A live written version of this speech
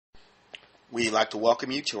We'd like to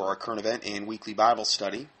welcome you to our current event and weekly Bible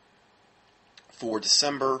study for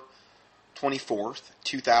December 24th,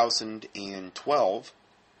 2012.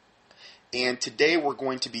 And today we're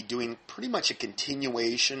going to be doing pretty much a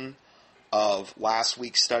continuation of last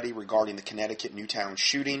week's study regarding the Connecticut Newtown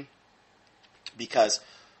shooting, because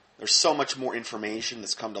there's so much more information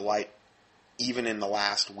that's come to light even in the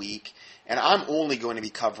last week. And I'm only going to be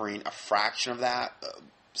covering a fraction of that,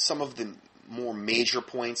 some of the more major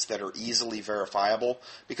points that are easily verifiable,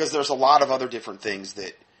 because there's a lot of other different things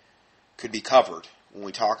that could be covered when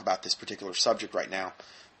we talk about this particular subject right now.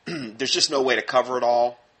 There's just no way to cover it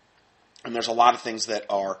all, and there's a lot of things that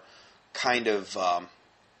are kind of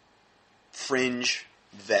fringe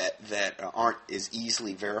that aren't as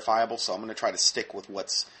easily verifiable, so I'm going to try to stick with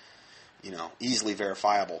what's easily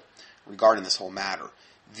verifiable regarding this whole matter.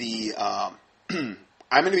 I'm going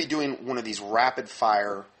to be doing one of these rapid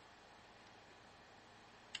fire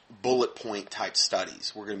bullet point type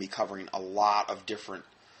studies. We're going to be covering a lot of different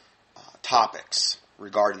topics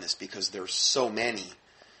regarding this, because there's so many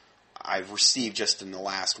I've received just in the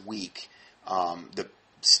last week. The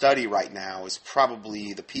study right now is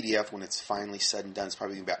probably, the PDF when it's finally said and done, is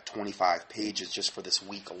probably about 25 pages just for this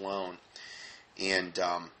week alone. And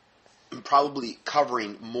I'm probably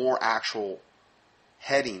covering more actual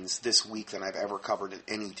headings this week than I've ever covered in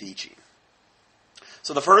any teaching.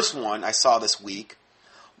 So the first one I saw this week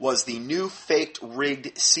was the new faked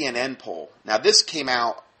rigged CNN poll. Now this came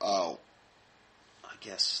out, I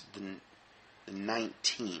guess the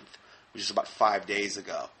 19th, which is about 5 days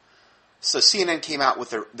ago. So CNN came out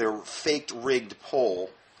with their faked rigged poll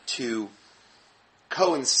to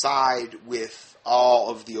coincide with all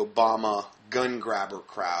of the Obama gun grabber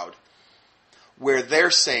crowd, where they're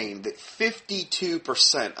saying that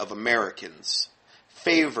 52% of Americans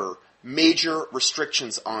favor major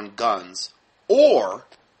restrictions on guns, or,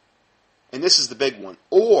 and this is the big one,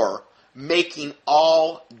 or making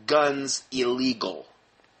all guns illegal,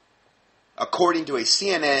 according to a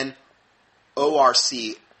CNN ORC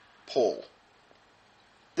poll.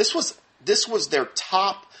 This was their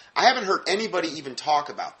top. I haven't heard anybody even talk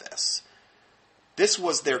about this. This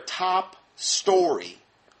was their top story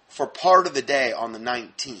for part of the day on the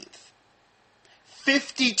 19th.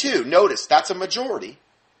 52. Notice, that's a majority.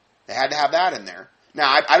 They had to have that in there.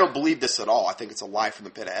 Now, I don't believe this at all. I think it's a lie from the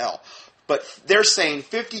pit of hell. But they're saying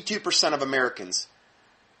 52% of Americans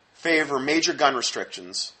favor major gun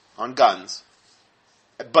restrictions on guns,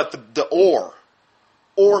 but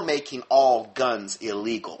or making all guns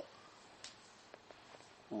illegal.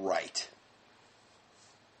 Right.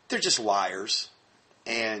 They're just liars.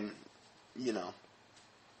 And,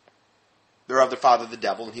 they're of the father the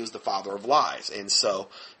devil, and he was the father of lies. And so,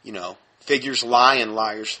 figures lie and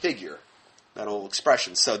liars figure. That old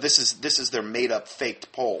expression. So this is their made-up,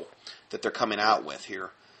 faked poll that they're coming out with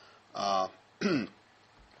here. Now,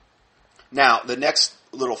 the next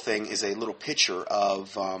little thing is a little picture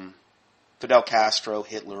of Fidel Castro,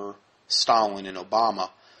 Hitler, Stalin, and Obama.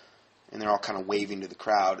 And they're all kind of waving to the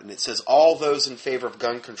crowd. And it says, all those in favor of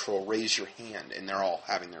gun control, raise your hand. And they're all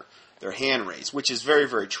having their hand raised, which is very,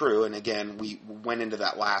 very true. And again, we went into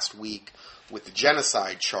that last week with the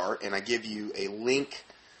genocide chart. And I give you a link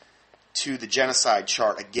to the genocide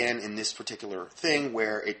chart again in this particular thing,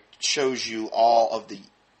 where it shows you all of the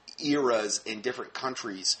eras in different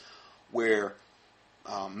countries where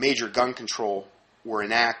major gun control were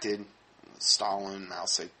enacted. Stalin, Mao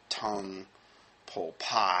Zedong, Pol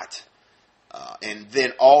Pot, and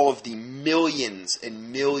then all of the millions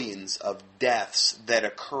and millions of deaths that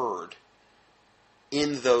occurred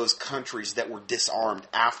in those countries that were disarmed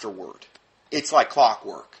afterward. It's like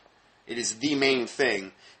clockwork. It is the main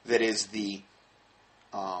thing that is the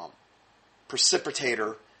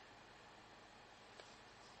precipitator.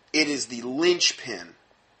 It is the linchpin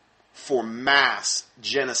for mass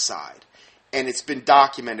genocide. And it's been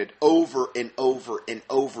documented over and over and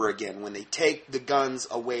over again. When they take the guns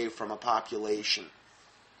away from a population,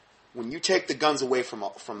 when you take the guns away from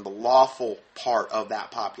the lawful part of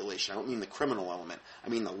that population, I don't mean the criminal element, I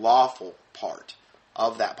mean the lawful part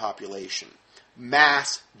of that population,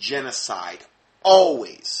 mass genocide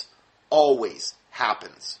always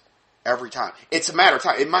happens. Every time. It's a matter of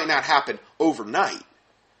time. It might not happen overnight,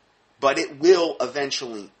 but it will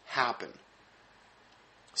eventually happen.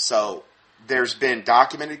 So there's been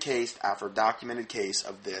documented case after documented case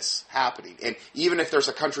of this happening. And even if there's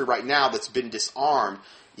a country right now that's been disarmed,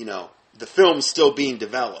 the film's still being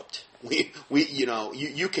developed.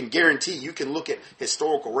 You can guarantee, you can look at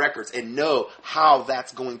historical records and know how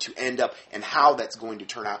that's going to end up and how that's going to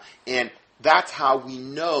turn out. And that's how we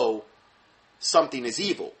know something is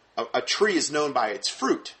evil. A tree is known by its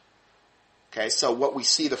fruit. Okay, so what we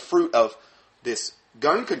see the fruit of this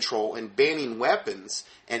gun control and banning weapons,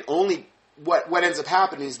 and only what ends up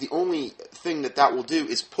happening is the only thing that will do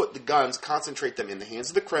is put the guns, concentrate them in the hands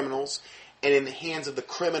of the criminals and in the hands of the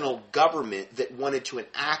criminal government that wanted to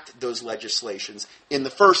enact those legislations in the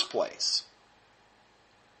first place.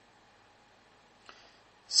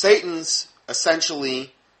 Satan's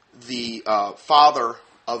essentially the father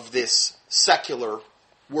of this secular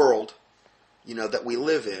world, that we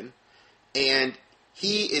live in, and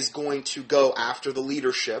he is going to go after the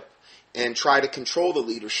leadership and try to control the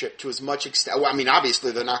leadership to as much extent. Well,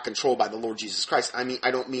 obviously they're not controlled by the Lord Jesus Christ.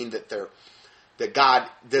 I don't mean that that God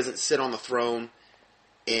doesn't sit on the throne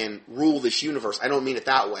and rule this universe. I don't mean it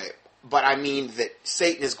that way. But I mean that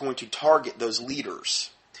Satan is going to target those leaders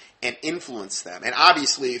and influence them. And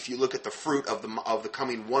obviously, if you look at the fruit of the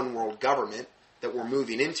coming one world government that we're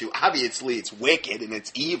moving into, obviously it's wicked and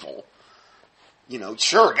it's evil.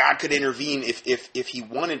 Sure, God could intervene if he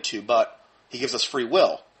wanted to, but he gives us free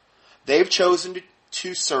will. They've chosen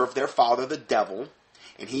to serve their father, the devil,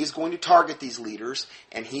 and he's going to target these leaders.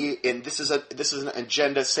 And this is an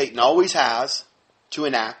agenda Satan always has to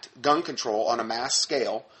enact gun control on a mass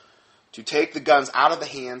scale, to take the guns out of the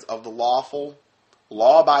hands of the lawful,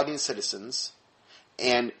 law-abiding citizens,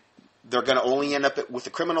 and they're going to only end up with the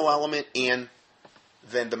criminal element and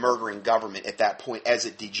then the murdering government at that point as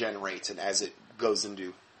it degenerates and as it goes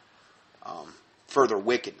into further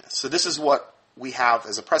wickedness. So this is what we have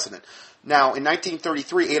as a precedent. Now, in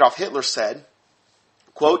 1933, Adolf Hitler said,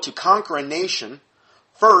 quote, "To conquer a nation,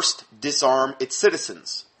 first disarm its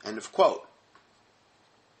citizens." End of quote.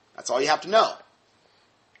 That's all you have to know.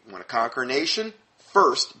 You want to conquer a nation?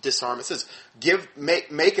 First, disarm its citizens.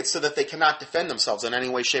 Make it so that they cannot defend themselves in any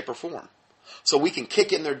way, shape, or form. So we can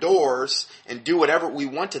kick in their doors and do whatever we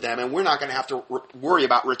want to them, and we're not going to have to worry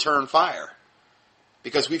about return fire.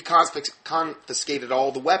 Because we've confiscated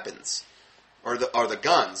all the weapons, or the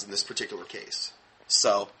guns in this particular case.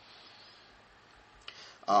 So,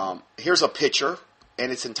 here's a picture,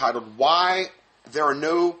 and it's entitled, "Why There Are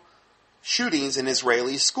No Shootings in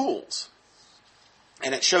Israeli Schools."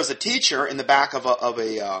 And it shows a teacher in the back of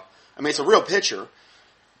it's a real picture,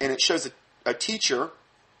 and it shows a teacher,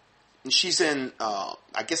 and she's in,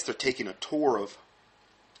 I guess they're taking a tour of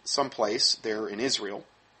someplace there in Israel.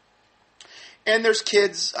 And there's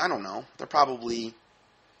kids, I don't know, they're probably,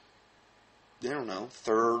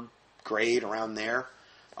 third grade, around there,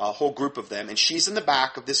 a whole group of them. And she's in the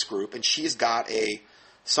back of this group, and she's got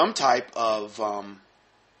some type of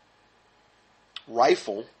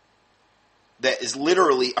rifle that is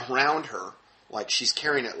literally around her, like she's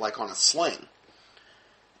carrying it like on a sling.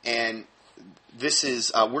 And this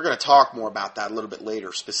is, we're going to talk more about that a little bit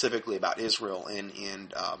later, specifically about Israel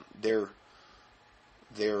and their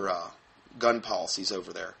gun policies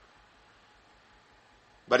over there.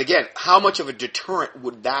 But again, how much of a deterrent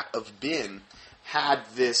would that have been had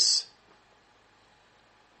this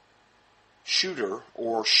shooter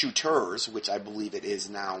or shooters, which I believe it is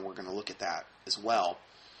now, and we're going to look at that as well,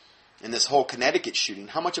 in this whole Connecticut shooting,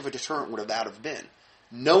 how much of a deterrent would that have been?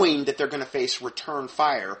 Knowing that they're going to face return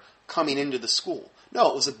fire coming into the school. No,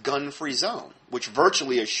 it was a gun-free zone, which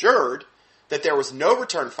virtually assured that there was no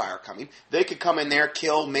return fire coming. They could come in there,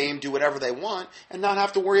 kill, maim, do whatever they want, and not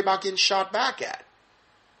have to worry about getting shot back at.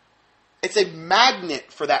 It's a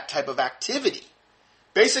magnet for that type of activity.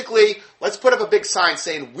 Basically, let's put up a big sign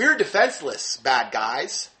saying, "We're defenseless, bad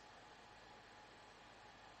guys."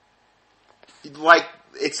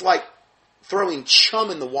 It's like throwing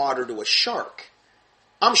chum in the water to a shark.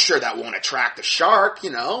 I'm sure that won't attract a shark,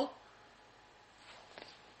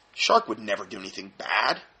 Shark would never do anything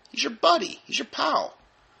bad. He's your buddy. He's your pal.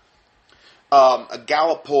 A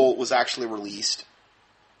Gallup poll was actually released,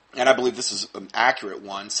 and I believe this is an accurate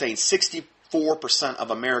one, saying 64%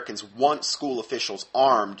 of Americans want school officials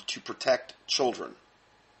armed to protect children.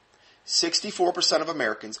 64% of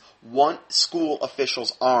Americans want school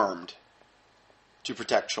officials armed to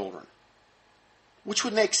protect children. Which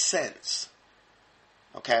would make sense.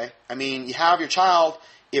 Okay? You have your child,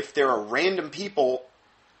 if there are random people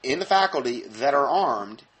in the faculty that are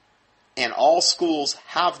armed, and all schools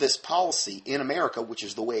have this policy in America, which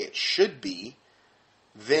is the way it should be,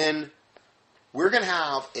 then we're going to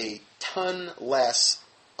have a ton less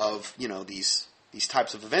of, these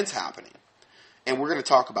types of events happening. And we're going to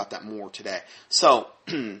talk about that more today. So,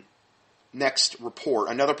 next report,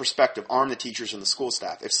 another perspective, arm the teachers and the school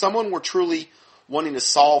staff. If someone were truly wanting to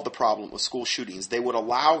solve the problem with school shootings, they would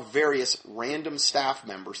allow various random staff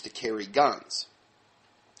members to carry guns.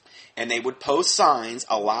 And they would post signs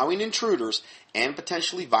allowing intruders and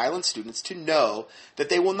potentially violent students to know that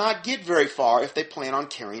they will not get very far if they plan on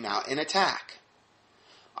carrying out an attack.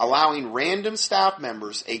 Allowing random staff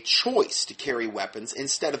members a choice to carry weapons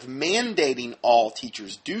instead of mandating all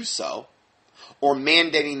teachers do so, or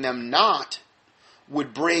mandating them not,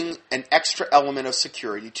 would bring an extra element of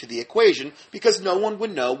security to the equation because no one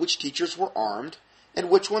would know which teachers were armed and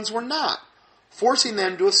which ones were not, forcing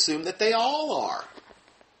them to assume that they all are.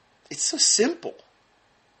 It's so simple.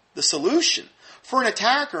 The solution. For an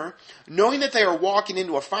attacker, knowing that they are walking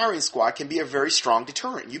into a firing squad can be a very strong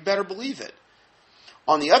deterrent. You better believe it.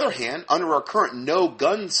 On the other hand, under our current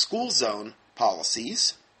no-gun school zone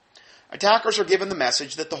policies, attackers are given the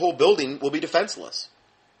message that the whole building will be defenseless.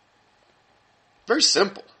 Very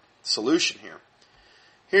simple solution here.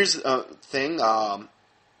 Here's a thing.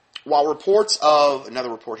 While reports of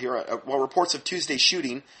Tuesday's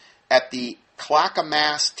shooting at the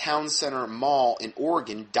Clackamas Town Center Mall in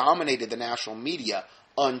Oregon dominated the national media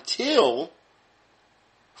until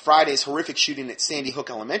Friday's horrific shooting at Sandy Hook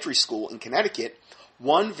Elementary School in Connecticut,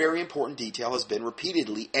 one very important detail has been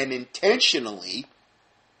repeatedly and intentionally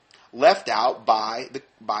left out by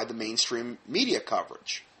the mainstream media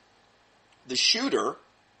coverage. The shooter,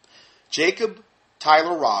 Jacob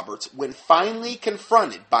Tyler Roberts, when finally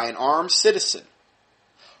confronted by an armed citizen,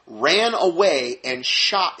 ran away and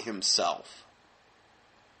shot himself.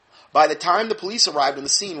 By the time the police arrived on the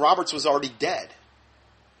scene, Roberts was already dead.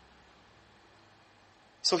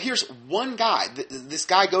 So here's one guy. This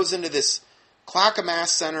guy goes into this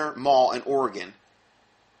Clackamas Center Mall in Oregon.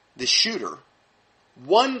 The shooter,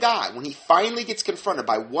 one guy, when he finally gets confronted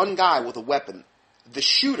by one guy with a weapon, the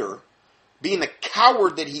shooter, being the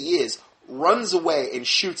coward that he is, runs away and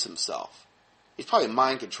shoots himself. He's probably a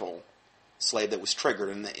mind control slave that was triggered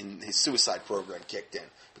and his suicide program kicked in.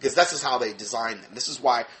 Because this is how they design them. This is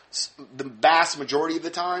why the vast majority of the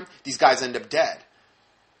time, these guys end up dead.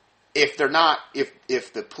 If they're not,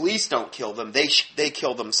 if the police don't kill them, they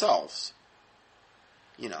kill themselves.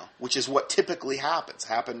 Which is what typically happens.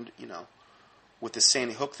 Happened, with the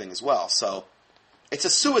Sandy Hook thing as well. So, it's a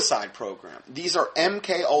suicide program. These are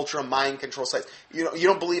MK Ultra mind control sites. You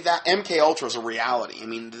don't believe that? MK Ultra is a reality. I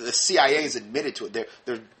mean, the CIA has admitted to it.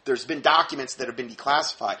 There's been documents that have been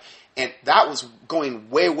declassified. And that was going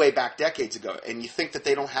way, way back decades ago. And you think that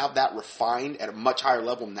they don't have that refined at a much higher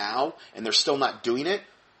level now, and they're still not doing it?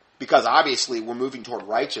 Because obviously we're moving toward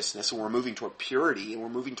righteousness, and we're moving toward purity, and we're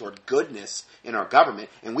moving toward goodness in our government,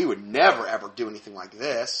 and we would never, ever do anything like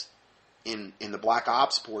this in the black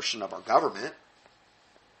ops portion of our government.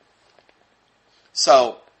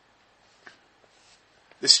 So,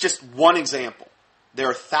 this is just one example. There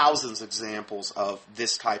are thousands of examples of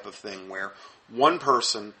this type of thing where one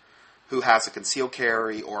person who has a concealed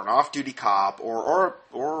carry or an off-duty cop or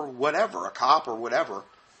whatever, a cop or whatever,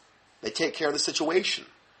 they take care of the situation.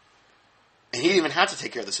 And he didn't even have to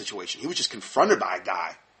take care of the situation. He was just confronted by a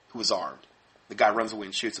guy who was armed. The guy runs away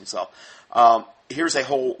and shoots himself. Here's a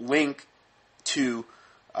whole link to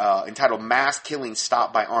entitled "Mass Killing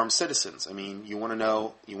Stopped by Armed Citizens." I mean, you want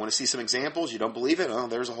to see some examples? You don't believe it? Oh,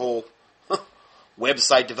 there's a whole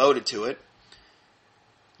website devoted to it.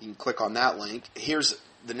 You can click on that link. Here's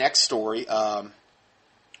the next story.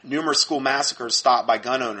 Numerous school massacres stopped by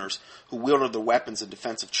gun owners who wielded their weapons in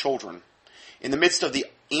defense of children. In the midst of the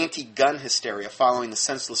anti-gun hysteria following the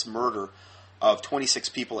senseless murder of 26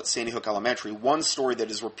 people at Sandy Hook Elementary, one story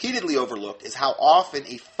that is repeatedly overlooked is how often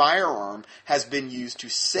a firearm has been used to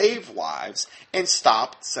save lives and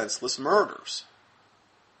stop senseless murders.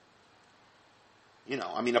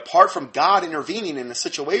 Apart from God intervening in a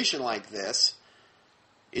situation like this,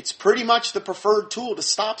 it's pretty much the preferred tool to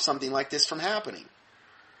stop something like this from happening.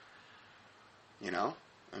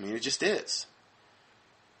 It just is.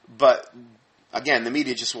 But, again, the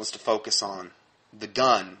media just wants to focus on the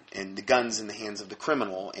gun and the guns in the hands of the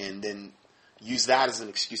criminal and then use that as an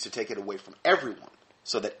excuse to take it away from everyone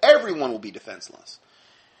so that everyone will be defenseless.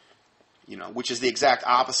 Which is the exact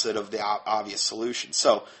opposite of the obvious solution.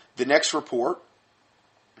 So, the next report,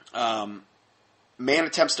 man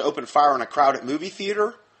attempts to open fire on a crowd at movie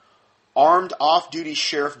theater. Armed off-duty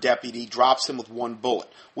sheriff deputy drops him with one bullet.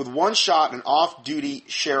 With one shot, an off-duty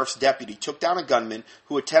sheriff's deputy took down a gunman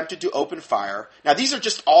who attempted to open fire. Now, these are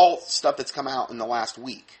just all stuff that's come out in the last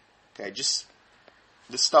week. Okay, this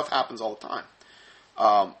stuff happens all the time.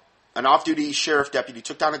 An off-duty sheriff deputy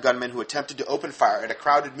took down a gunman who attempted to open fire at a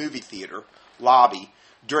crowded movie theater lobby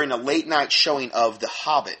during a late-night showing of The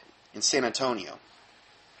Hobbit in San Antonio.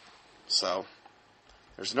 So,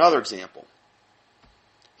 there's another example.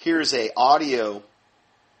 Here's a audio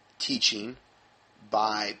teaching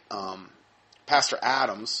by Pastor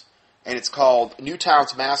Adams and it's called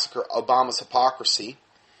Newtown's Massacre, Obama's Hypocrisy.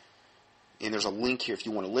 And there's a link here if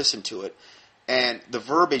you want to listen to it. And the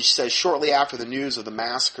verbiage says, shortly after the news of the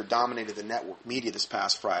massacre dominated the network media this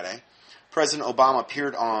past Friday, President Obama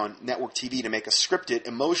appeared on network TV to make a scripted,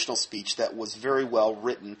 emotional speech that was very well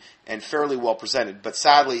written and fairly well presented, but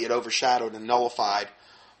sadly it overshadowed and nullified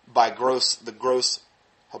by the gross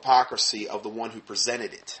hypocrisy of the one who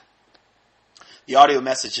presented it. The audio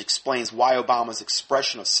message explains why Obama's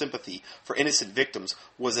expression of sympathy for innocent victims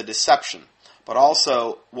was a deception, but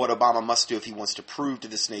also what Obama must do if he wants to prove to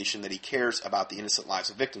this nation that he cares about the innocent lives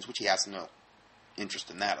of victims, which he has no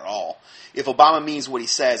interest in that at all. If Obama means what he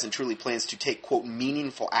says and truly plans to take, quote,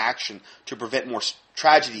 meaningful action to prevent more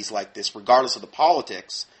tragedies like this, regardless of the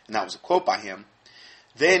politics, and that was a quote by him,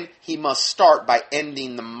 then he must start by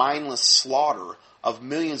ending the mindless slaughter of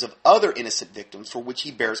millions of other innocent victims for which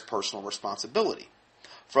he bears personal responsibility.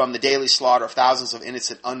 From the daily slaughter of thousands of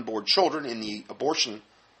innocent unborn children in the abortion,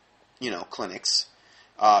 clinics,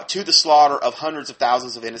 to the slaughter of hundreds of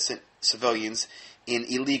thousands of innocent civilians in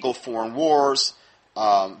illegal foreign wars,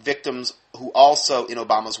 victims who also, in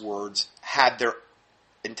Obama's words, had their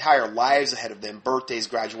entire lives ahead of them, birthdays,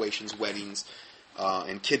 graduations, weddings,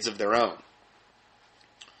 and kids of their own.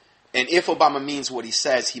 And if Obama means what he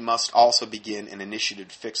says, he must also begin an initiative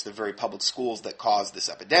to fix the very public schools that caused this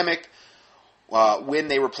epidemic, when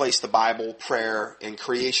they replace the Bible, prayer, and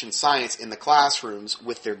creation science in the classrooms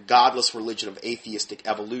with their godless religion of atheistic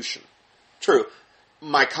evolution. True,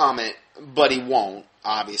 my comment, but he won't,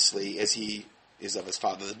 obviously, as he is of his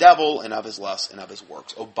father the devil, and of his lusts, and of his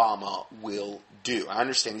works. Obama will do. I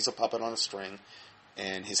understand he's a puppet on a string,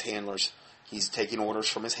 and his handlers, he's taking orders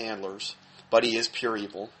from his handlers, but he is pure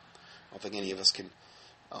evil. I don't think any of us can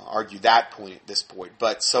argue that point at this point.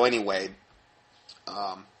 But, so anyway,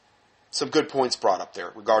 some good points brought up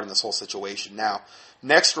there regarding this whole situation. Now,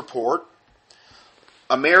 next report,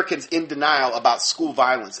 Americans in denial about school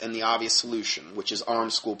violence and the obvious solution, which is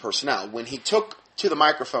armed school personnel. When he took to the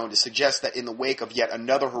microphone to suggest that in the wake of yet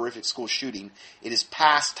another horrific school shooting, it is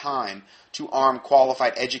past time to arm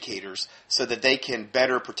qualified educators so that they can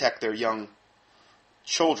better protect their young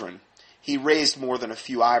children, he raised more than a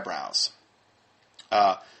few eyebrows.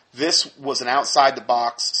 This was an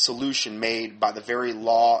outside-the-box solution made by the very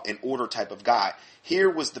law and order type of guy. Here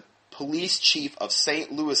was the police chief of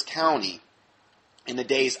St. Louis County in the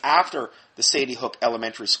days after the Sandy Hook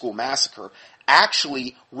Elementary School massacre,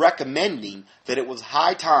 actually recommending that it was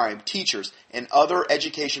high time teachers and other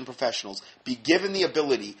education professionals be given the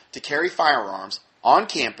ability to carry firearms on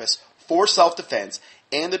campus for self-defense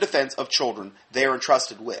and the defense of children they are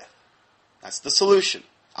entrusted with. That's the solution,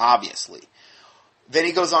 obviously. Then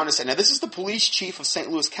he goes on to say, now this is the police chief of St.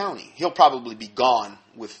 Louis County. He'll probably be gone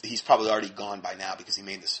he's probably already gone by now because he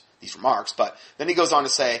made these remarks. But then he goes on to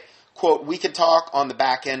say, quote, we can talk on the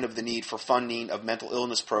back end of the need for funding of mental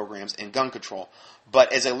illness programs and gun control.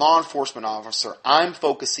 But as a law enforcement officer, I'm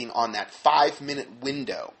focusing on that 5-minute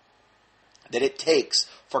window that it takes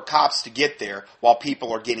for cops to get there while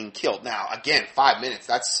people are getting killed. Now, again, 5 minutes,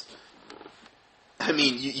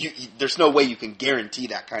 there's no way you can guarantee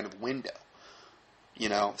that kind of window.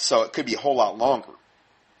 So it could be a whole lot longer.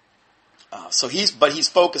 He's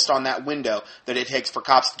focused on that window that it takes for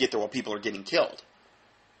cops to get there while people are getting killed.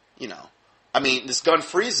 This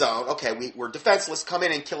gun-free zone, okay, we're defenseless, come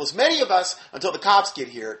in and kill as many of us until the cops get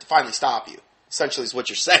here to finally stop you. Essentially is what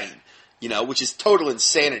you're saying, which is total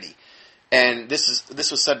insanity. And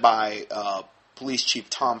this was said by Police Chief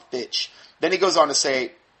Tom Fitch. Then he goes on to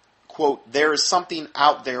say, quote, there is something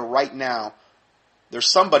out there right now. There's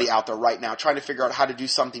somebody out there right now trying to figure out how to do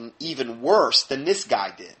something even worse than this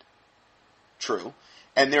guy did. True.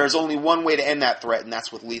 And there is only one way to end that threat, and that's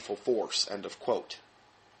with lethal force. End of quote.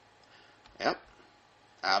 Yep.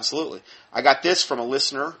 Absolutely. I got this from a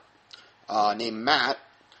listener named Matt,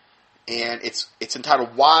 and it's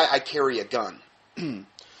entitled, Why I Carry a Gun.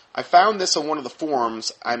 I found this on one of the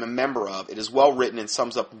forums I'm a member of. It is well written and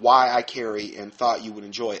sums up why I carry and thought you would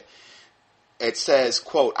enjoy it. It says,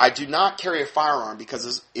 quote, I do not carry a firearm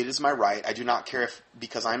because it is my right. I do not carry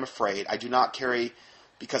because I'm afraid. I do not carry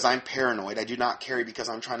because I'm paranoid. I do not carry because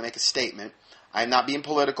I'm trying to make a statement. I am not being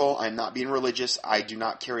political. I am not being religious. I do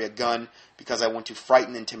not carry a gun because I want to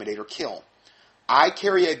frighten, intimidate, or kill. I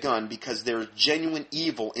carry a gun because there is genuine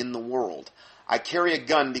evil in the world. I carry a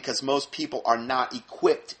gun because most people are not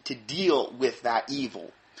equipped to deal with that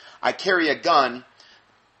evil. I carry a gun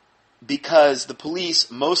because the police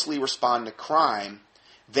mostly respond to crime,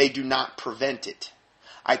 they do not prevent it.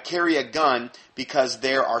 I carry a gun because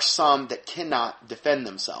there are some that cannot defend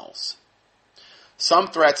themselves. Some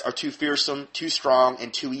threats are too fearsome, too strong,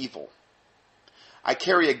 and too evil. I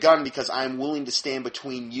carry a gun because I am willing to stand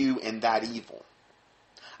between you and that evil.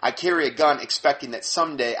 I carry a gun expecting that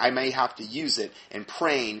someday I may have to use it and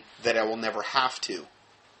praying that I will never have to.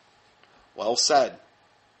 Well said.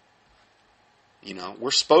 You know,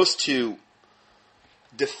 we're supposed to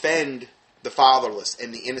defend the fatherless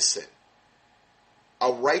and the innocent.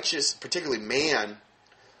 A righteous, particularly man,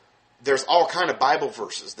 there's all kind of Bible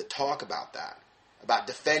verses that talk about that. About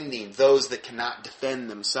defending those that cannot defend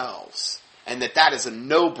themselves. And that is a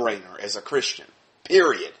no-brainer as a Christian.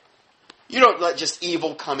 Period. You don't let just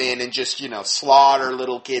evil come in and just, slaughter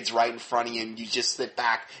little kids right in front of you and you just sit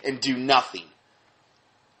back and do nothing.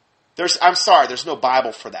 I'm sorry, there's no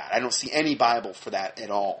Bible for that. I don't see any Bible for that at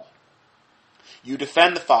all. You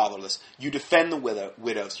defend the fatherless. You defend the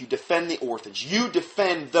widows. You defend the orphans. You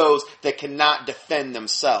defend those that cannot defend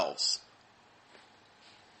themselves.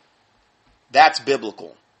 That's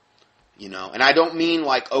biblical. And I don't mean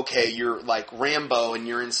like, okay, you're like Rambo and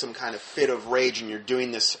you're in some kind of fit of rage and you're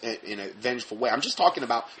doing this in a vengeful way. I'm just talking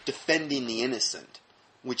about defending the innocent,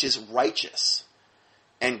 which is righteous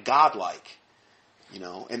and godlike.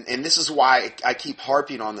 And this is why I keep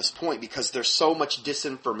harping on this point, because there's so much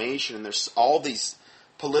disinformation and there's all these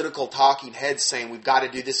political talking heads saying we've got to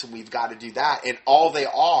do this and we've got to do that. And all they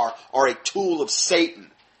are a tool of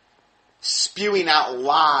Satan, spewing out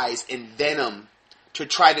lies and venom to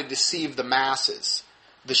try to deceive the masses,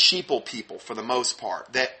 the sheeple people for the most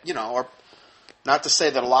part, that, are, not to say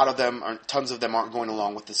that a lot of them, tons of them aren't going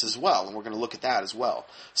along with this as well, and we're going to look at that as well.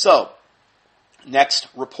 So, next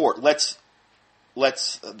report. Let's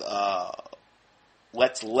let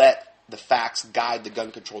the facts guide the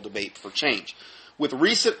gun control debate for change. With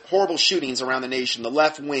recent horrible shootings around the nation, the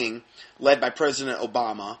left wing, led by President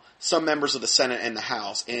Obama, some members of the Senate and the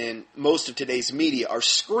House, and most of today's media are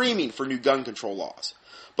screaming for new gun control laws.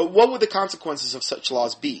 But what would the consequences of such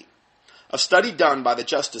laws be? A study done by the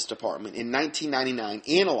Justice Department in 1999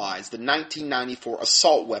 analyzed the 1994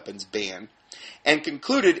 assault weapons ban and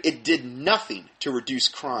concluded it did nothing to reduce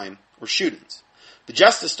crime or shootings. The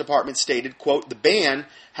Justice Department stated, quote, "The ban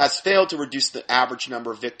has failed to reduce the average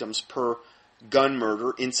number of victims per gun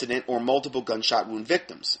murder incident or multiple gunshot wound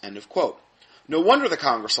victims," end of quote. No wonder the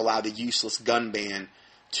Congress allowed the useless gun ban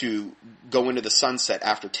to go into the sunset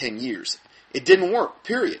after 10 years. It didn't work,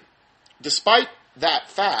 period. Despite the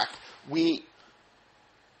fact we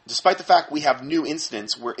have new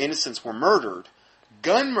incidents where innocents were murdered,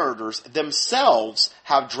 gun murders themselves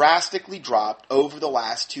have drastically dropped over the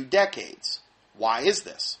last 2 decades. Why is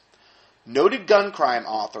this? Noted gun crime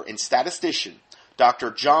author and statistician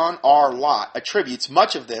Dr. John R. Lott attributes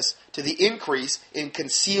much of this to the increase in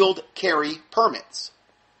concealed carry permits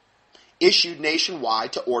issued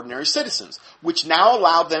nationwide to ordinary citizens, which now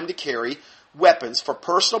allow them to carry weapons for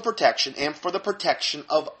personal protection and for the protection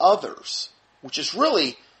of others, which is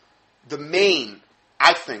really the main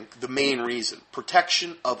reason,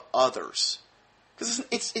 protection of others. Because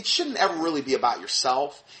it shouldn't ever really be about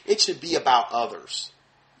yourself. It should be about others,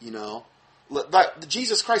 Like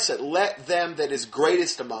Jesus Christ said, let them that is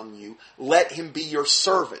greatest among you, let him be your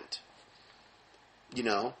servant.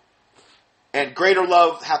 And greater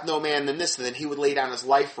love hath no man than this, than he would lay down his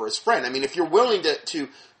life for his friend. I mean, if you're willing to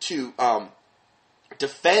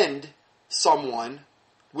defend someone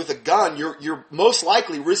with a gun, you're most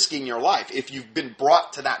likely risking your life if you've been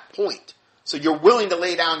brought to that point. So you're willing to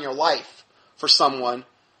lay down your life for someone,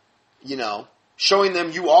 showing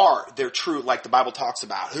them you are their true, like the Bible talks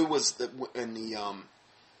about. Who was in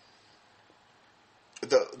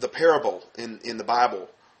the parable in the Bible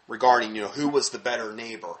regarding, who was the better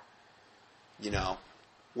neighbor?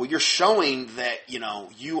 Well, you're showing that,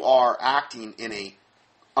 you are acting in a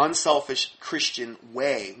unselfish Christian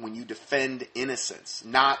way when you defend innocence,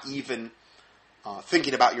 not even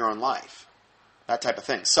thinking about your own life, that type of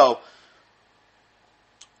thing. So,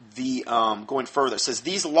 going further, it says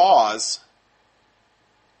these laws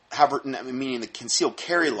meaning the concealed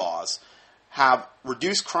carry laws, have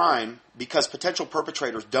reduced crime because potential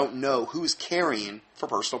perpetrators don't know who's carrying for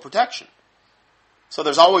personal protection. So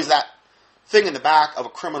there's always that thing in the back of a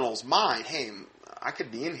criminal's mind, hey, I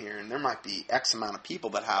could be in here and there might be X amount of people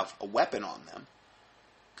that have a weapon on them,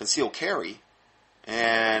 concealed carry,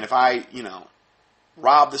 and if I,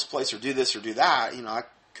 rob this place or do this or do that, I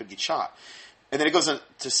could get shot. And then it goes on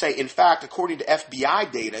to say, in fact, according to FBI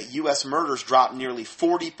data, U.S. murders dropped nearly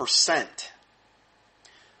 40%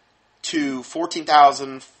 to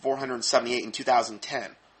 14,478 in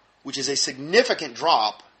 2010, which is a significant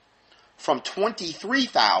drop from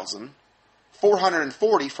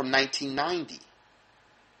 23,440 from 1990.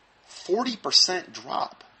 40%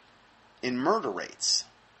 drop in murder rates.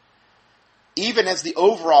 even as the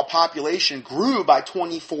overall population grew by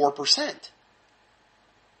 24%.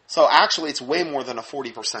 So actually it's way more than a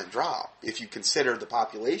 40% drop if you consider the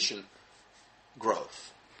population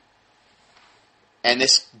growth. And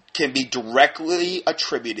this can be directly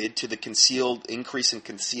attributed to the increase in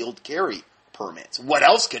concealed carry permits. What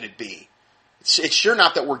else could it be? It's sure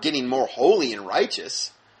not that we're getting more holy and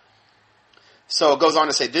righteous. So it goes on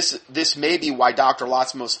to say, this may be why Dr.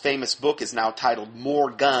 Lott's most famous book is now titled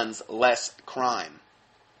More Guns, Less Crime.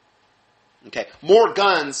 Okay, more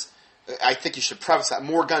guns, I think you should preface that,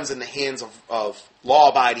 more guns in the hands of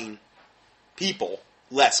law-abiding people,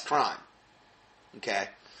 less crime. Okay?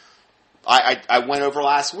 I went over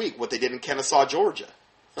last week what they did in Kennesaw, Georgia.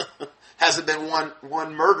 Hasn't been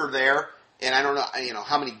one murder there, and I don't know,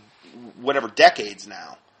 how many, whatever, decades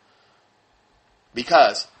now.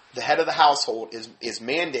 Because the head of the household is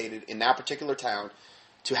mandated in that particular town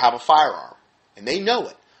to have a firearm. And they know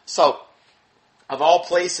it. So, of all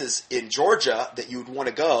places in Georgia that you would want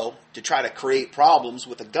to go to try to create problems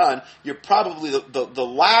with a gun, you're probably the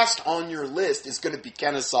last on your list is going to be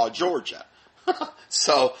Kennesaw, Georgia.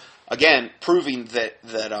 So, again, proving that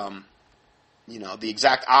the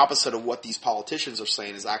exact opposite of what these politicians are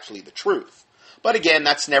saying is actually the truth. But again,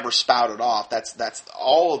 that's never spouted off. That's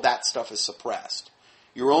all of that stuff is suppressed.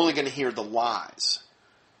 You're only going to hear the lies.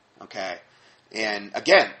 Okay? And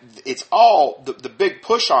again, it's all, the big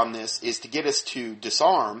push on this is to get us to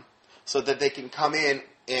disarm so that they can come in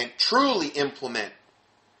and truly implement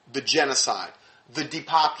the genocide, the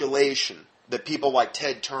depopulation that people like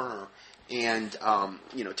Ted Turner and,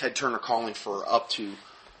 Ted Turner calling for up to,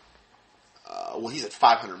 he's at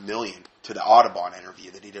 500 million to the Audubon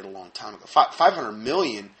interview that he did a long time ago. 500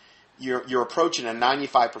 million, you're approaching a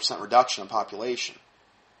 95% reduction in population.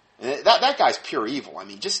 And that guy's pure evil. I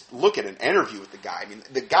mean, just look at an interview with the guy. I mean,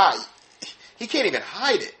 the guy, he can't even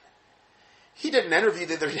hide it. He did an interview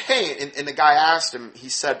the other day, and the guy asked him, he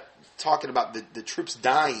said, talking about the troops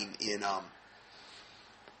dying in,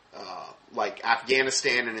 like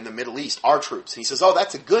Afghanistan and in the Middle East, our troops. And he says, oh,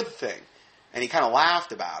 that's a good thing. And he kind of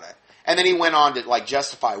laughed about it. And then he went on to,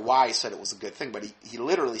 justify why he said it was a good thing. But he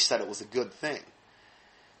literally said it was a good thing.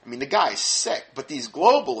 I mean, the guy's sick, but these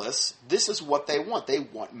globalists, this is what they want. They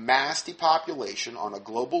want mass depopulation on a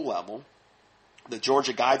global level. The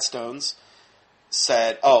Georgia Guidestones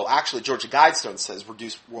said, Georgia Guidestone says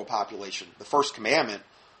reduce world population. The first commandment,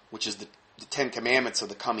 which is the 10 commandments of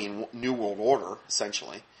the coming New World Order,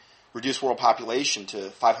 essentially, reduce world population to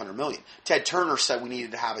 500 million. Ted Turner said we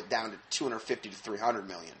needed to have it down to 250 to 300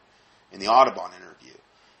 million in the Audubon interview.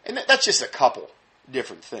 And that's just a couple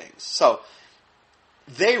different things. So,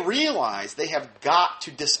 they realize they have got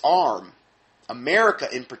to disarm America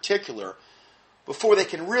in particular before they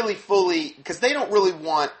can really fully, because they don't really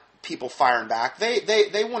want people firing back.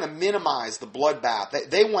 They want to minimize the bloodbath.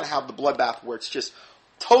 They want to have the bloodbath where it's just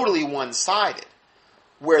totally one-sided,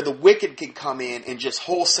 where the wicked can come in and just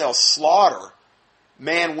wholesale slaughter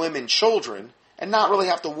man, women, children, and not really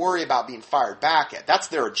have to worry about being fired back at. That's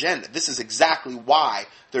their agenda. This is exactly why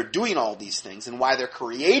they're doing all these things and why they're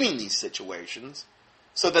creating these situations,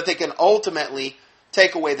 so that they can ultimately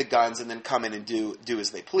take away the guns and then come in and do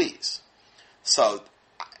as they please. So,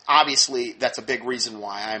 obviously, that's a big reason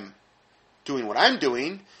why I'm doing what I'm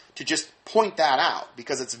doing, to just point that out,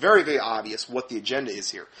 because it's very, very obvious what the agenda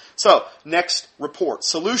is here. So, next report.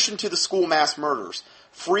 Solution to the school mass murders.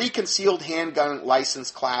 Free concealed handgun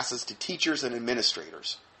license classes to teachers and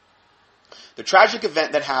administrators. The tragic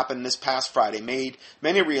event that happened this past Friday made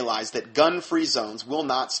many realize that gun-free zones will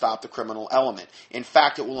not stop the criminal element. In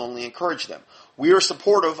fact, it will only encourage them. We are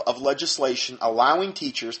supportive of legislation allowing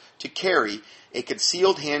teachers to carry a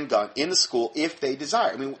concealed handgun in the school if they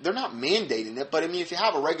desire. I mean, they're not mandating it, but I mean, if you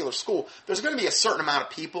have a regular school, there's going to be a certain amount of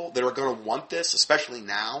people that are going to want this, especially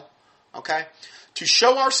now, okay? To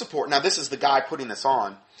show our support, now this is the guy putting this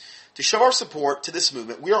on, to show our support to this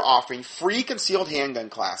movement, we are offering free concealed handgun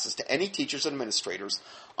classes to any teachers and administrators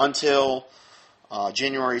until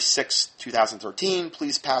January 6, 2013.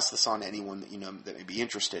 Please pass this on to anyone that you know that may be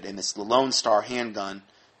interested. And it's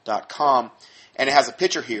LoneStarHandgun.com. And it has a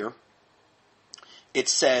picture here. It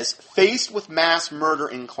says, faced with mass murder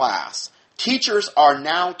in class, teachers are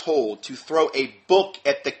now told to throw a book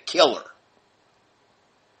at the killer.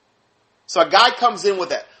 So a guy comes in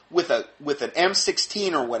with an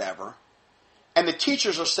M16 or whatever, and the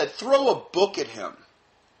teachers are said, throw a book at him.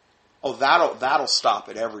 Oh, that'll stop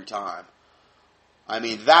it every time. I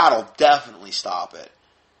mean, that'll definitely stop it.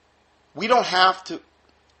 We don't have to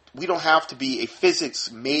be a physics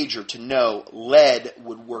major to know lead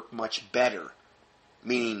would work much better,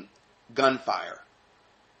 meaning gunfire.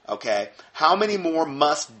 Okay? How many more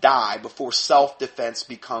must die before self-defense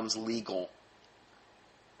becomes legal?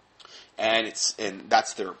 And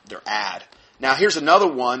that's their ad. Now here's another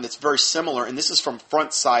one that's very similar, and this is from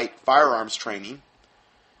Front Sight Firearms Training.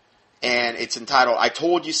 And it's entitled, I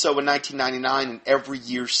Told You So in 1999 and Every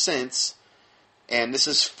Year Since. And this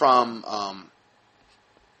is from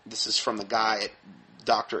the guy at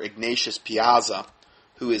Dr. Ignatius Piazza,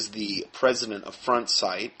 who is the president of Front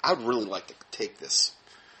Sight. I would really like to take this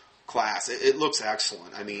class. It looks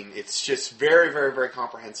excellent. I mean, it's just very, very, very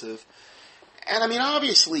comprehensive. And I mean,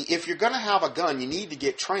 obviously, if you're going to have a gun, you need to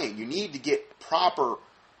get trained. You need to get proper...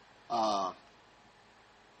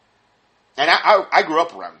 And I grew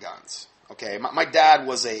up around guns. Okay, my dad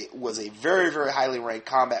was a very, very highly ranked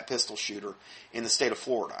combat pistol shooter in the state of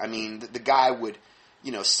Florida. I mean, the guy would,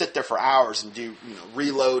 sit there for hours and do,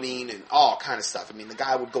 reloading and all kind of stuff. I mean, the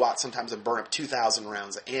guy would go out sometimes and burn up 2,000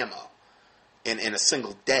 rounds of ammo in a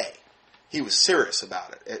single day. He was serious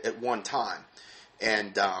about it at one time.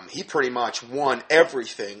 And he pretty much won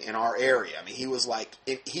everything in our area. I mean,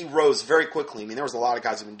 he rose very quickly. I mean, there was a lot of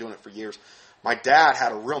guys who have been doing it for years. My dad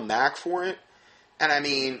had a real knack for it. And I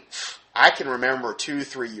mean, I can remember a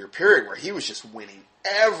 2-3 year period where he was just winning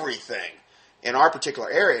everything in our particular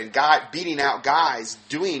area and beating out guys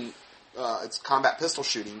doing it's combat pistol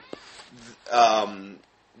shooting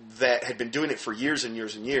that had been doing it for years and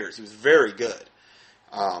years and years. He was very good.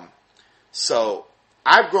 So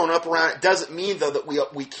I've grown up around it. Doesn't mean though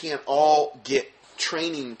that we can't all get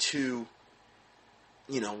training to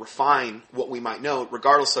refine what we might know,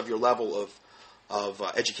 regardless of your level of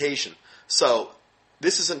education. So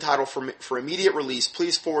this is entitled for immediate release.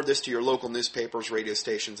 Please forward this to your local newspapers, radio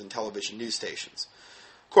stations, and television news stations.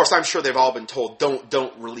 Of course, I'm sure they've all been told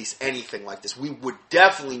don't release anything like this. We would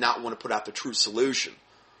definitely not want to put out the true solution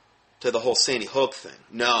to the whole Sandy Hook thing.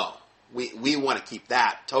 No, we want to keep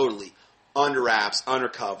that totally under wraps,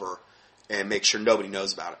 undercover, and make sure nobody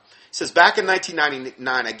knows about it. It says, back in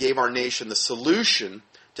 1999, I gave our nation the solution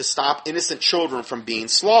to stop innocent children from being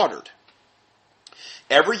slaughtered.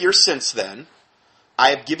 Every year since then, I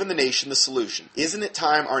have given the nation the solution. Isn't it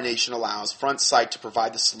time our nation allows Front Sight to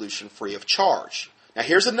provide the solution free of charge? Now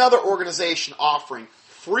here's another organization offering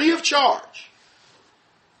free of charge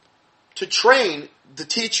to train the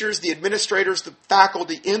teachers, the administrators, the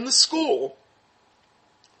faculty in the school.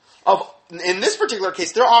 In this particular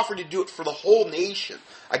case, they're offering to do it for the whole nation.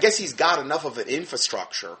 I guess he's got enough of an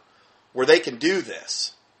infrastructure where they can do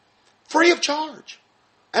this. Free of charge.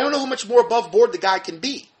 I don't know how much more above board the guy can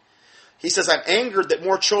be. He says, I'm angered that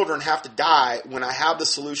more children have to die when I have the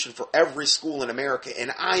solution for every school in America,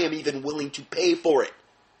 and I am even willing to pay for it.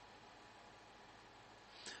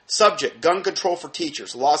 Subject, gun control for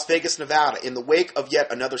teachers, Las Vegas, Nevada. In the wake of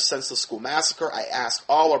yet another senseless school massacre, I ask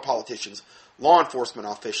all our politicians, law enforcement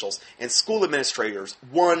officials, and school administrators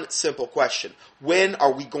one simple question. When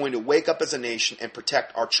are we going to wake up as a nation and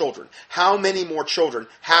protect our children? How many more children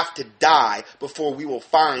have to die before we will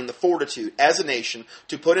find the fortitude as a nation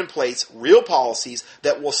to put in place real policies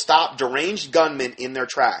that will stop deranged gunmen in their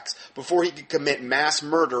tracks before he can commit mass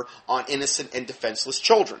murder on innocent and defenseless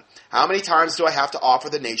children? How many times do I have to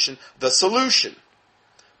offer the nation the solution?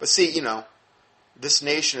 But see, this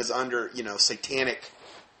nation is under,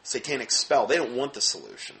 satanic spell. They don't want the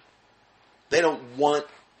solution. They don't want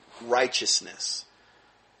righteousness.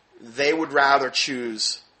 They would rather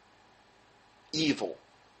choose evil.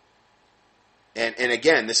 And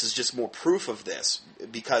again, this is just more proof of this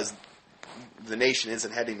because the nation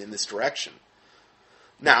isn't heading in this direction.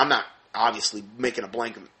 Now, I'm not obviously making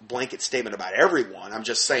a blanket statement about everyone. I'm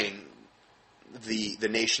just saying the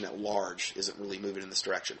nation at large isn't really moving in this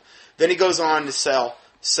direction. Then he goes on to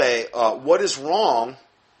say, what is wrong?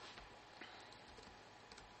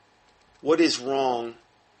 What is wrong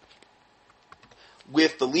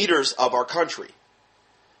with the leaders of our country?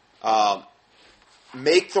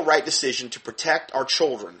 Make the right decision to protect our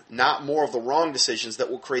children, not more of the wrong decisions that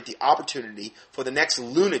will create the opportunity for the next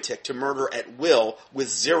lunatic to murder at will with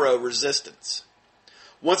zero resistance.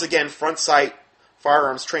 Once again, Front Sight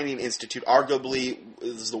Firearms Training Institute arguably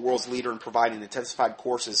is the world's leader in providing intensified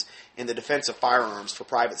courses in the defense of firearms for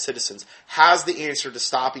private citizens, has the answer to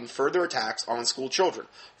stopping further attacks on school children.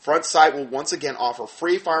 Front Sight will once again offer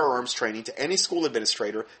free firearms training to any school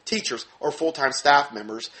administrator, teachers, or full-time staff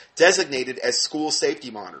members designated as school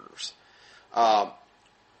safety monitors.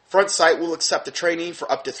 Front Sight will accept the training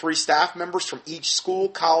for up to 3 staff members from each school,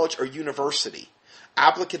 college, or university.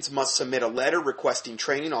 Applicants must submit a letter requesting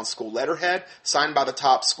training on school letterhead, signed by the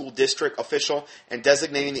top school district official, and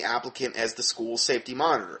designating the applicant as the school safety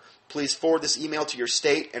monitor. Please forward this email to your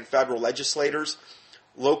state and federal legislators.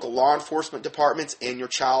 local law enforcement departments, and your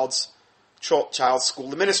child's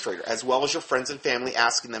school administrator, as well as your friends and family,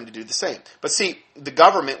 asking them to do the same. But see, the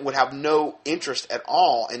government would have no interest at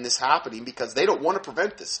all in this happening because they don't want to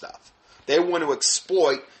prevent this stuff. They want to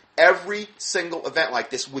exploit every single event like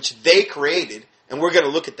this, which they created, and we're going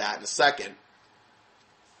to look at that in a second,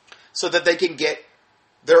 so that they can get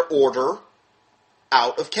their order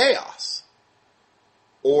out of chaos.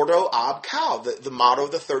 Ordo ab chao, the motto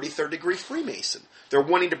of the 33rd degree Freemason. They're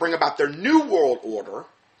wanting to bring about their new world order,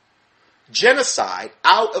 genocide,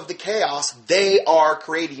 out of the chaos they are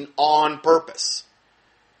creating on purpose.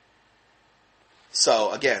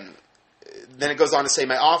 So, again, then it goes on to say,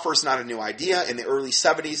 my offer is not a new idea. In the early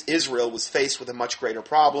 70s, Israel was faced with a much greater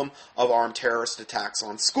problem of armed terrorist attacks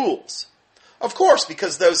on schools. Of course,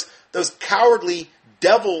 because those cowardly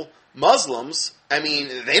devil Muslims, I mean,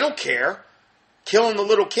 they don't care. Killing the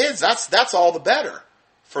little kids, that's all the better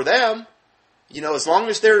for them. You know, as long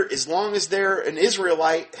as they're an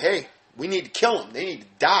Israelite, hey, we need to kill them. They need to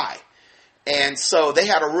die. And so they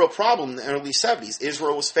had a real problem in the early 70s.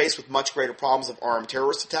 Israel was faced with much greater problems of armed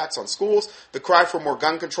terrorist attacks on schools. The cry for more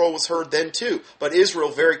gun control was heard then too. But Israel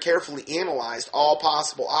very carefully analyzed all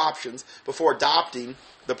possible options before adopting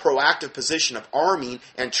the proactive position of arming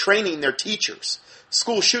and training their teachers.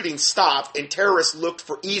 School shootings stopped and terrorists looked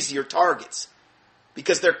for easier targets.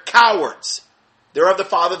 Because they're cowards. They're of the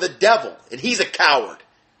father, the devil. And he's a coward.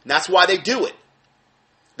 And that's why they do it.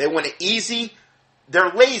 They want an easy, they're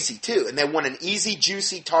lazy too. And they want an easy,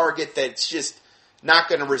 juicy target that's just not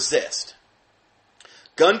going to resist.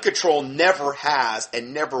 Gun control never has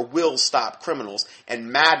and never will stop criminals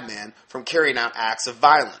and madmen from carrying out acts of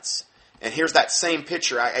violence. And here's that same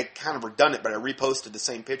picture. I kind of redundant, but I reposted the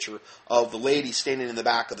same picture of the lady standing in the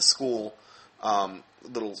back of the school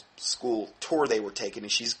little school tour they were taking,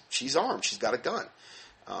 and she's armed. She's got a gun.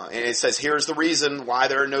 And it says, here's the reason why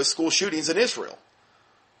there are no school shootings in Israel.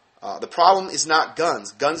 The problem is not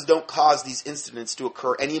guns. Guns don't cause these incidents to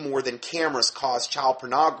occur any more than cameras cause child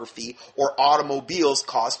pornography or automobiles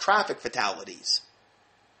cause traffic fatalities.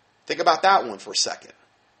 Think about that one for a second.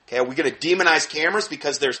 Okay, are we going to demonize cameras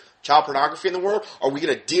because there's child pornography in the world? Are we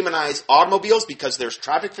going to demonize automobiles because there's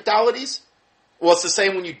traffic fatalities? Well, it's the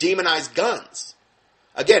same when you demonize guns.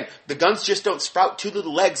 Again, the guns just don't sprout two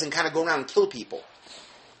little legs and kind of go around and kill people.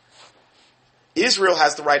 Israel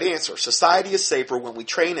has the right answer. Society is safer when we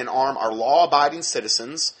train and arm our law-abiding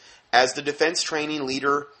citizens. As the defense training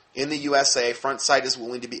leader in the USA, Front Sight is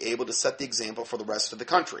willing to be able to set the example for the rest of the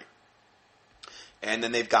country. And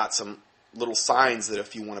then they've got some little signs that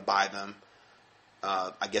if you want to buy them,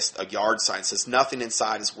 I guess a yard sign says, nothing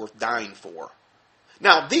inside is worth dying for.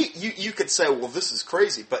 Now, you could say, well, this is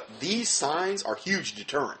crazy, but these signs are huge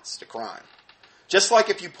deterrents to crime. Just like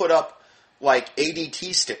if you put up, like,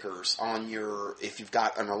 ADT stickers on if you've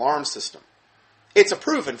got an alarm system. It's a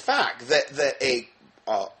proven fact that a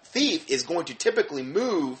thief is going to typically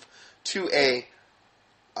move to a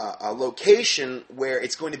location where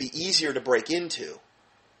it's going to be easier to break into.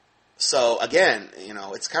 So, again,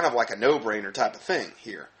 it's kind of like a no-brainer type of thing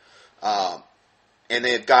here. And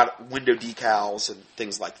they've got window decals and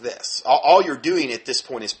things like this. All you're doing at this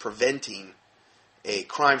point is preventing a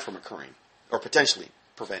crime from occurring, or potentially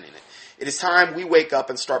preventing it. It is time we wake up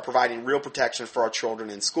and start providing real protection for our children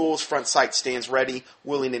in schools. Front Sight stands ready,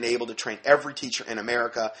 willing and able to train every teacher in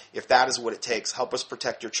America. If that is what it takes, help us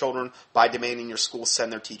protect your children by demanding your schools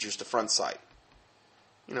send their teachers to Front Sight.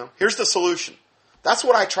 Here's the solution. That's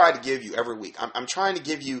what I try to give you every week. I'm trying to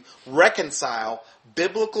give you, reconcile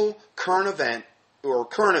biblical current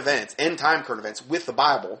events, end time current events with the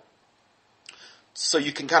Bible, so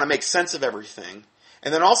you can kind of make sense of everything,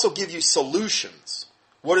 and then also give you solutions.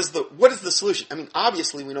 What is the solution? I mean,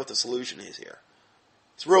 obviously we know what the solution is here.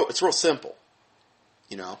 It's real simple.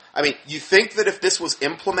 You think that if this was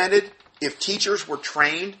implemented, if teachers were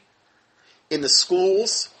trained in the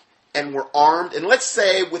schools and were armed, and let's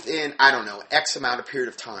say within, X amount of period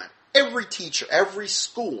of time, every teacher, every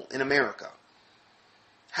school in America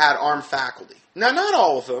had armed faculty. Now, not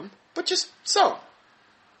all of them, but just some.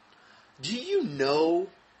 Do you know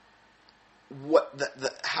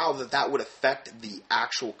how that would affect the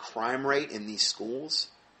actual crime rate in these schools?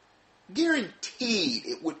 Guaranteed,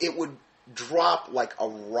 it would drop like a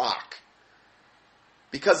rock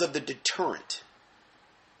because of the deterrent.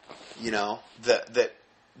 That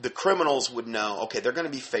the criminals would know, okay, they're going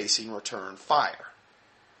to be facing return fire.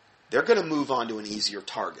 They're going to move on to an easier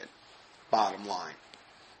target, bottom line,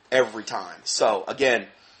 every time. So, again,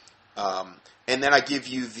 and then I give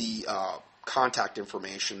you the contact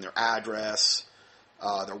information, their address,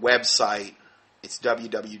 their website. It's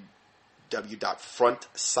www.front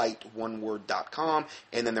www.frontsite1word.com,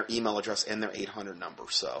 and then their email address and their 800 number.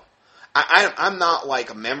 So I'm not like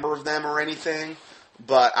a member of them or anything,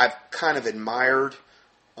 but I've kind of admired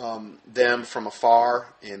them from afar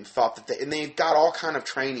and thought that they've got all kind of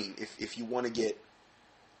training if you want to get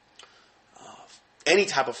any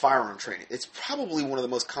type of firearm training. It's probably one of the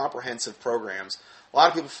most comprehensive programs. A lot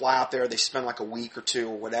of people fly out there, they spend like a week or two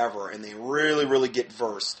or whatever, and they really, really get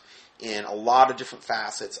versed in a lot of different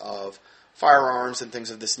facets of firearms and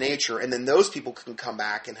things of this nature, and then those people can come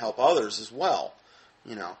back and help others as well.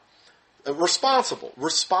 You know,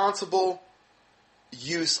 responsible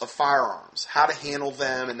use of firearms, how to handle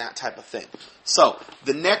them, and that type of thing. So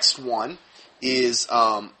the next one is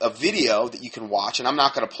a video that you can watch, and I'm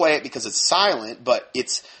not going to play it because it's silent, but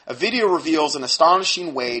it's a video reveals an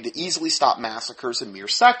astonishing way to easily stop massacres in mere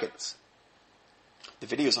seconds. The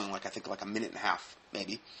video is only I think a minute and a half,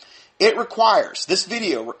 maybe. This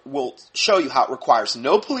video will show you how it requires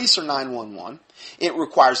no police or 911. It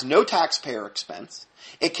requires no taxpayer expense.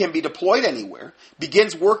 It can be deployed anywhere,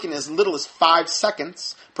 begins working as little as 5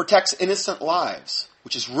 seconds, protects innocent lives,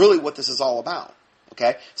 which is really what this is all about.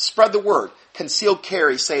 Okay? Spread the word. Concealed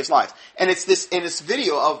carry saves lives. And it's this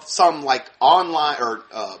video of some like online or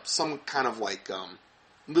some kind of like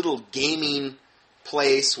little gaming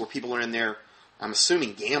place where people are in there, I'm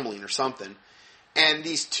assuming gambling or something. And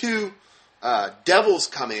these two devils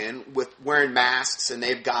come in with wearing masks, and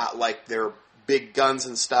they've got like their big guns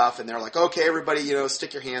and stuff, and they're like, okay, everybody,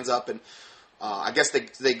 stick your hands up, and I guess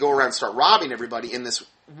they go around and start robbing everybody. And this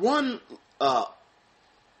one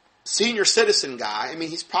senior citizen guy, I mean,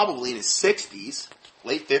 he's probably in his 60s,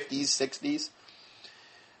 late 50s, 60s.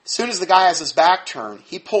 As soon as the guy has his back turned,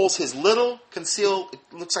 he pulls his little concealed, it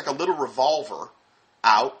looks like a little revolver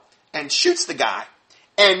out, and shoots the guy.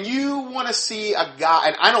 And you want to see a guy,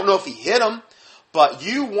 and I don't know if he hit him, but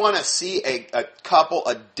you want to see a couple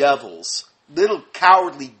of devils, little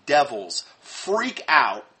cowardly devils, freak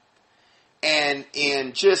out and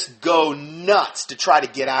just go nuts to try to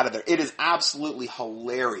get out of there. It is absolutely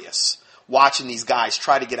hilarious watching these guys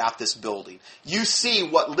try to get out this building. You see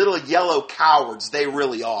what little yellow cowards they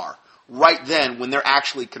really are right then when they're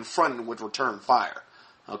actually confronted with return fire.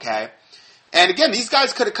 Okay? And again, these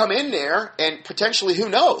guys could have come in there and potentially, who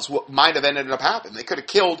knows what might have ended up happening. They could have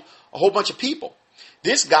killed a whole bunch of people.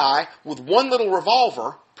 This guy, with one little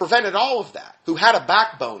revolver, prevented all of that, who had a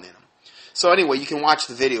backbone in him. So anyway, you can watch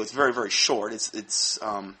the video. It's very, very short. It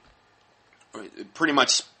pretty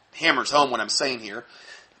much hammers home what I'm saying here.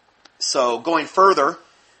 So going further,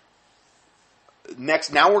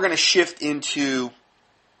 now we're going to shift into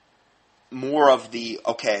more of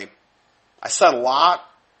okay, I said a lot,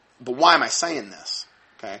 but why am I saying this?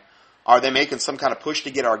 Okay, are they making some kind of push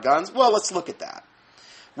to get our guns? Well, let's look at that.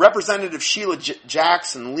 Representative Sheila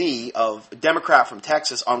Jackson Lee, a Democrat from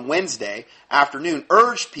Texas, on Wednesday afternoon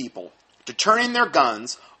urged people to turn in their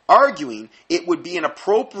guns, arguing it would be an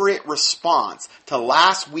appropriate response to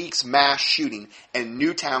last week's mass shooting in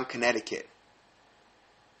Newtown, Connecticut.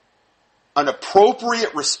 An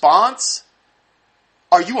appropriate response?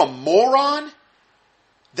 Are you a moron?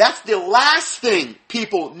 That's the last thing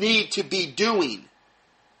people need to be doing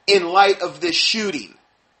in light of this shooting.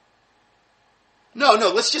 No,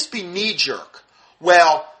 let's just be knee-jerk.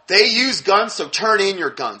 Well, they use guns, so turn in your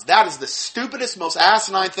guns. That is the stupidest, most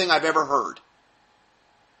asinine thing I've ever heard.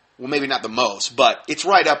 Well, maybe not the most, but it's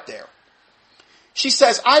right up there. She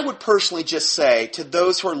says, I would personally just say to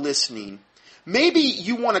those who are listening, maybe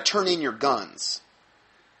you want to turn in your guns,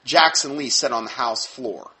 Jackson Lee said on the House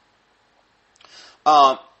floor.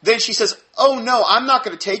 Then she says, oh no, I'm not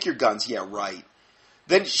going to take your guns. Yeah, right.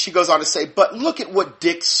 Then she goes on to say, but look at what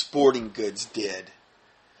Dick's Sporting Goods did.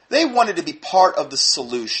 They wanted to be part of the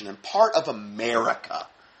solution and part of America.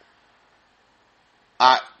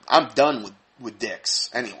 I'm done with Dick's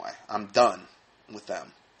anyway. I'm done with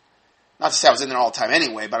them. Not to say I was in there all the time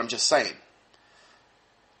anyway, but I'm just saying.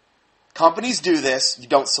 Companies do this, you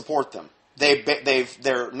don't support them.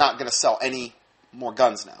 They're not going to sell any more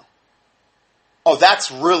guns now. Oh,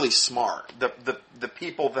 that's really smart. The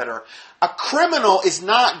people that are... A criminal is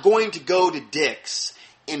not going to go to Dick's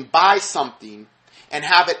and buy something and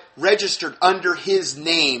have it registered under his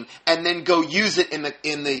name and then go use it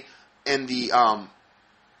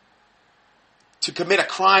to commit a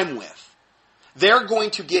crime with. They're going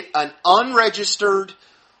to get an unregistered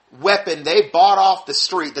weapon they bought off the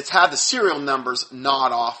street that's had the serial numbers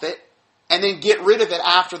gnawed off it and then get rid of it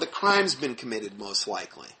after the crime's been committed, most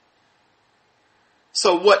likely.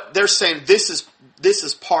 So what they're saying, this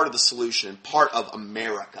is part of the solution, part of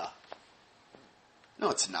America. No,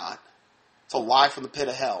 it's not. It's a lie from the pit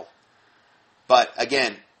of hell. But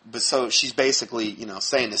again, But so she's basically,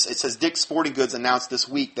 saying this. It says Dick's Sporting Goods announced this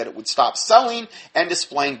week that it would stop selling and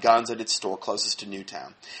displaying guns at its store closest to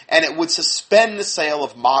Newtown. And it would suspend the sale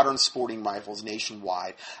of modern sporting rifles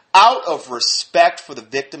nationwide out of respect for the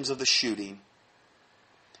victims of the shooting.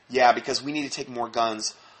 Yeah, because we need to take more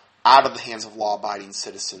guns out of the hands of law-abiding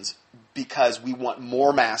citizens because we want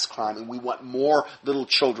more mass crime and we want more little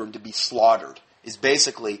children to be slaughtered, is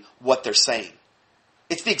basically what they're saying.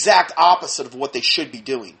 It's the exact opposite of what they should be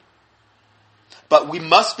doing. But we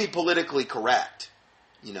must be politically correct.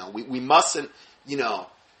 We mustn't,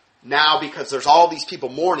 now because there's all these people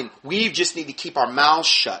mourning, we just need to keep our mouths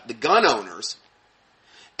shut, the gun owners,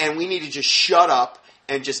 and we need to just shut up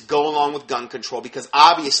and just go along with gun control because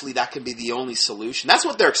obviously that can be the only solution. That's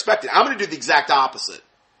what they're expecting. I'm going to do the exact opposite.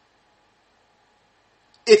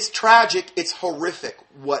 It's tragic. It's horrific.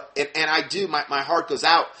 And I do, my heart goes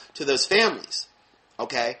out to those families.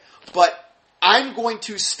 Okay? But I'm going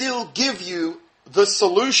to still give you the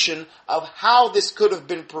solution of how this could have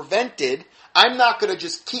been prevented. I'm not going to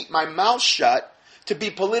just keep my mouth shut to be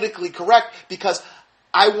politically correct because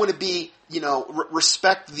I want to be,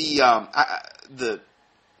 respect the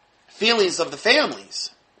feelings of the families.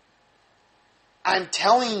 I'm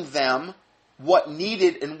telling them what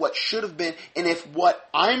needed and what should have been, and if what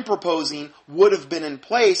I'm proposing would have been in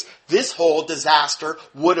place, this whole disaster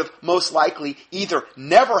would have most likely either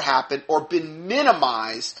never happened or been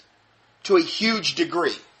minimized to a huge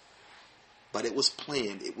degree. But it was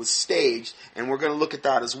planned, it was staged, and we're going to look at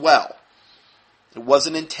that as well. It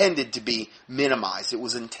wasn't intended to be minimized. It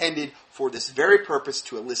was intended for this very purpose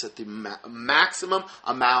to elicit the maximum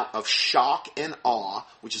amount of shock and awe,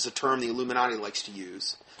 which is a term the Illuminati likes to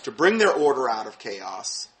use, to bring their order out of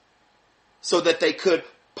chaos so that they could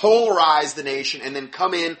polarize the nation and then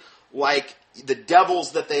come in like the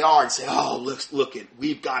devils that they are and say, oh, look,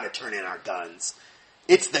 we've got to turn in our guns.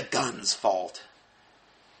 It's the guns' fault.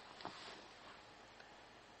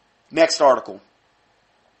 Next article.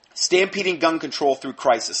 Stampeding gun control through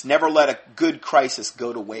crisis. Never let a good crisis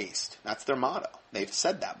go to waste. That's their motto. They've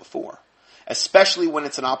said that before. Especially when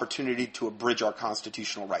it's an opportunity to abridge our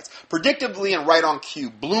constitutional rights. Predictably and right on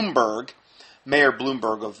cue, Mayor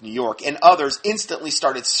Bloomberg of New York, and others instantly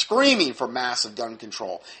started screaming for massive gun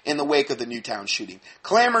control in the wake of the Newtown shooting.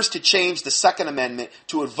 Clamors to change the Second Amendment,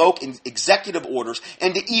 to evoke executive orders,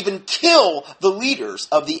 and to even kill the leaders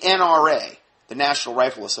of the NRA, the National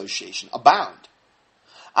Rifle Association, abound.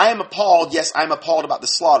 I am appalled, yes, I'm appalled about the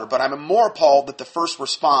slaughter, but I'm more appalled that the first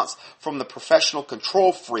response from the professional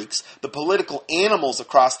control freaks, the political animals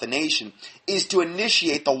across the nation, is to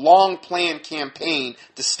initiate the long-planned campaign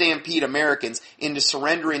to stampede Americans into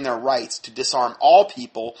surrendering their rights to disarm all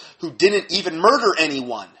people who didn't even murder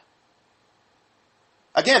anyone.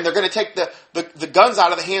 Again, they're going to take the guns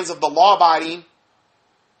out of the hands of the law-abiding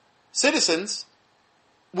citizens,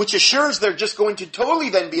 which assures they're just going to totally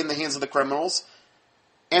then be in the hands of the criminals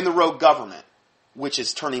and the rogue government, which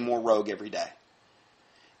is turning more rogue every day.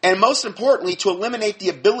 And most importantly, to eliminate the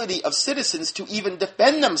ability of citizens to even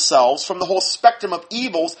defend themselves from the whole spectrum of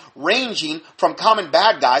evils ranging from common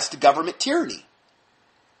bad guys to government tyranny.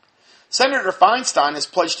 Senator Feinstein has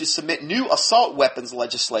pledged to submit new assault weapons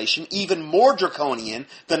legislation, even more draconian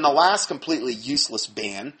than the last completely useless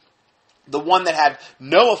ban, the one that had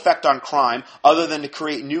no effect on crime other than to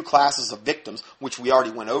create new classes of victims, which we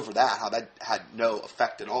already went over that, how that had no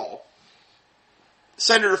effect at all.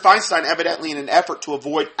 Senator Feinstein, evidently in an effort to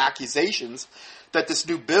avoid accusations that this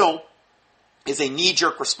new bill is a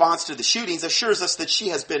knee-jerk response to the shootings, assures us that she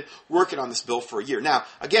has been working on this bill for a year. Now,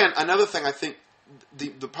 again, another thing I think,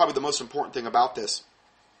 probably the most important thing about this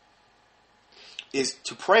is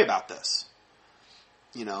to pray about this.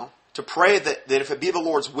 To pray that if it be the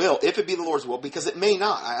Lord's will, because it may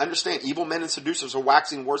not. I understand evil men and seducers are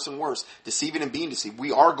waxing worse and worse, deceiving and being deceived.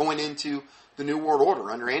 We are going into the New World Order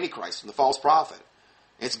under Antichrist and the false prophet.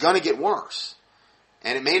 It's going to get worse.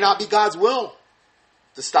 And it may not be God's will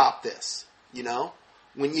to stop this.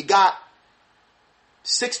 When you got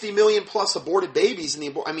 60 million plus aborted babies in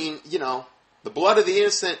the blood of the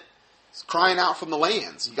innocent is crying out from the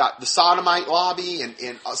lands. You got the sodomite lobby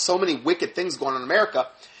and so many wicked things going on in America.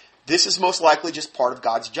 This is most likely just part of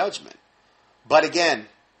God's judgment. But again,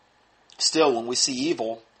 still, when we see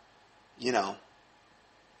evil,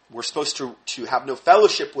 we're supposed to have no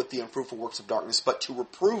fellowship with the unfruitful works of darkness, but to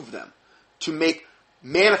reprove them, to make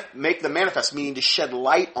them manifest, meaning to shed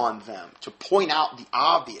light on them, to point out the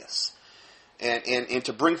obvious, and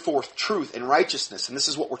to bring forth truth and righteousness. And this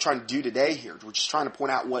is what we're trying to do today here. We're just trying to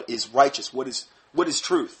point out what is righteous, what is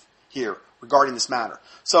truth here regarding this matter.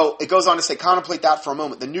 So it goes on to say, contemplate that for a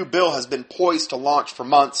moment. The new bill has been poised to launch for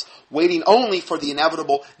months, waiting only for the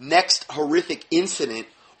inevitable next horrific incident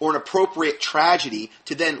or an appropriate tragedy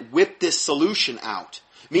to then whip this solution out.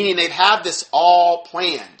 Meaning they've had this all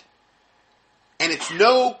planned. And it's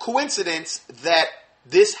no coincidence that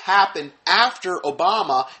this happened after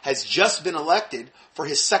Obama has just been elected for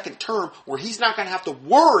his second term, where he's not going to have to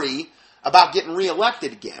worry about getting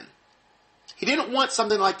reelected again. He didn't want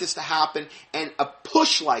something like this to happen, and a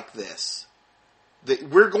push like this that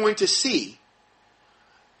we're going to see.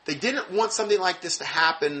 They didn't want something like this to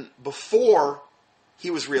happen before he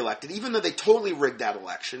was reelected, even though they totally rigged that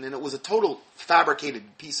election, and it was a total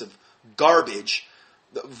fabricated piece of garbage,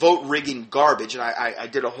 vote rigging garbage, and I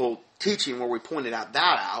did a whole teaching where we pointed that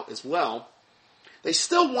out as well. They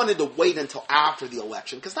still wanted to wait until after the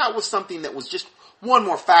election, because that was something that was just one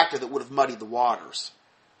more factor that would have muddied the waters.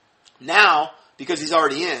 Now, because he's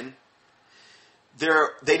already in,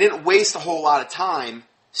 they didn't waste a whole lot of time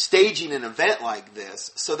staging an event like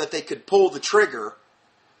this so that they could pull the trigger,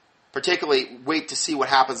 particularly wait to see what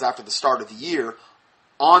happens after the start of the year,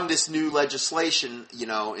 on this new legislation,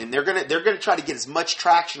 and they're gonna try to get as much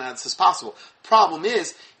traction on this as possible. Problem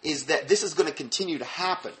is that this is gonna continue to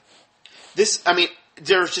happen.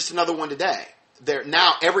 There's just another one today.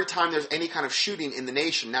 Now, every time there's any kind of shooting in the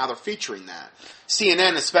nation, now they're featuring that.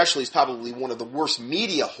 CNN especially is probably one of the worst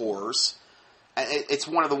media whores. It's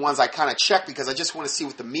one of the ones I kind of check because I just want to see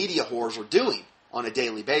what the media whores are doing on a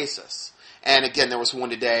daily basis. And again, there was one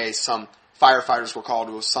today. Some firefighters were called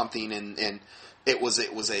to something, and it was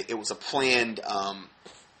a planned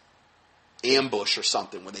ambush or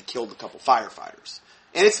something where they killed a couple firefighters.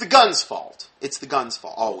 And it's the guns' fault. It's the guns'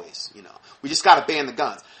 fault always. We just got to ban the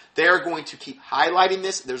guns. They're going to keep highlighting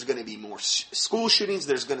this. There's going to be more school shootings.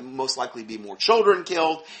 There's going to most likely be more children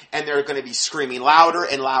killed. And they're going to be screaming louder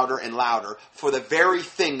and louder and louder for the very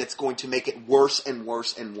thing that's going to make it worse and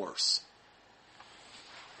worse and worse.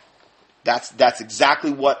 That's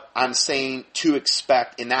exactly what I'm saying to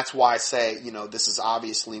expect. And that's why I say, this is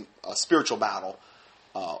obviously a spiritual battle.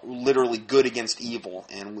 Literally good against evil.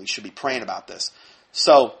 And we should be praying about this.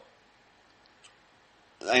 So,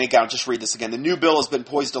 and again, I'll just read this again. The new bill has been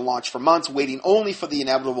poised to launch for months, waiting only for the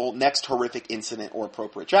inevitable next horrific incident or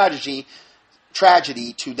appropriate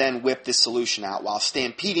tragedy to then whip this solution out, while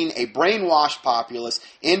stampeding a brainwashed populace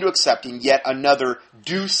into accepting yet another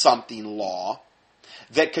do-something law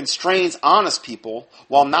that constrains honest people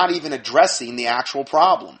while not even addressing the actual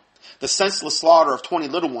problem. The senseless slaughter of 20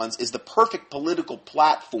 little ones is the perfect political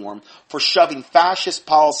platform for shoving fascist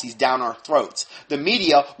policies down our throats. The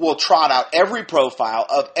media will trot out every profile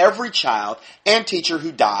of every child and teacher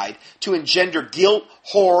who died to engender guilt,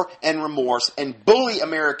 horror, and remorse and bully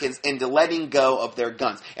Americans into letting go of their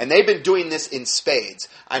guns. And they've been doing this in spades.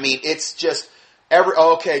 It's just...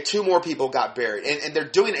 2 more people got buried. And they're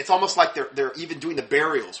doing it. It's almost like they're even doing the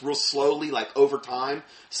burials real slowly, like over time.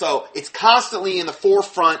 So it's constantly in the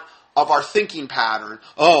forefront of our thinking pattern.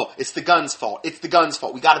 Oh, it's the guns' fault. It's the guns'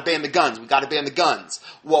 fault. We got to ban the guns. We got to ban the guns.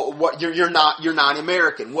 Well, what you're not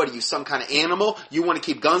American. What are you, some kind of animal? You want to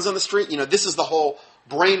keep guns on the street? This is the whole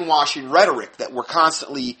brainwashing rhetoric that we're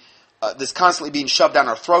constantly that's constantly being shoved down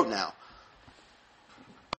our throat now.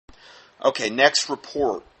 Okay, next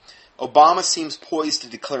report. Obama seems poised to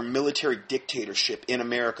declare military dictatorship in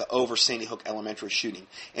America over Sandy Hook Elementary shooting.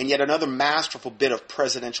 And yet another masterful bit of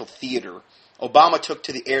presidential theater. Obama took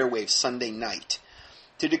to the airwaves Sunday night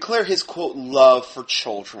to declare his, quote, love for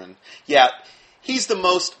children. Yeah, he's the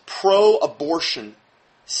most pro-abortion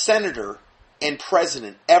senator and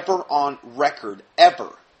president ever on record,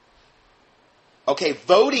 ever. Okay,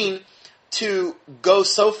 voting to go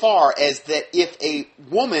so far as that if a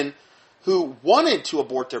woman who wanted to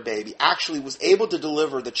abort their baby actually was able to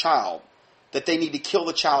deliver the child, that they need to kill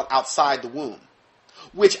the child outside the womb.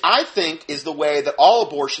 Which I think is the way that all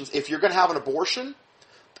abortions, if you're going to have an abortion,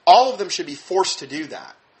 all of them should be forced to do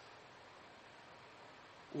that.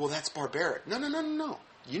 Well, that's barbaric. No.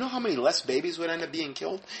 You know how many less babies would end up being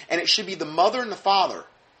killed? And it should be the mother and the father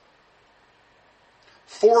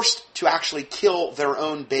forced to actually kill their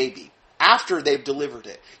own baby after they've delivered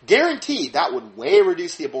it. Guaranteed that would way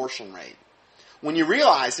reduce the abortion rate. When you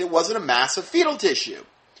realize it wasn't a mass of fetal tissue.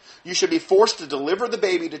 You should be forced to deliver the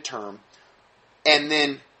baby to term. And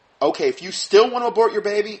then, okay, if you still want to abort your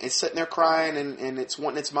baby and sitting there crying and it's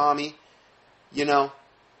wanting its mommy,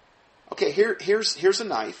 okay, here's a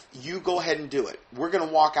knife. You go ahead and do it. We're going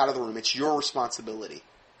to walk out of the room. It's your responsibility.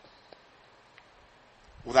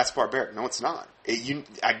 Well, that's barbaric. No, it's not.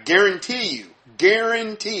 I guarantee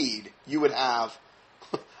you, you would have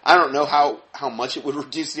I don't know how much it would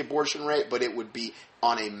reduce the abortion rate, but it would be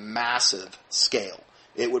on a massive scale.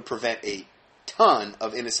 It would prevent a ton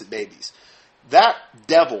of innocent babies. That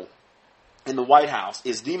devil in the White House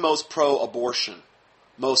is the most pro-abortion,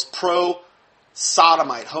 most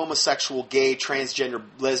pro-sodomite, homosexual, gay, transgender,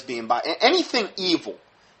 lesbian, bi, anything evil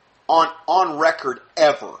on record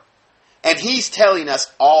ever. And he's telling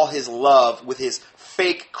us all his love with his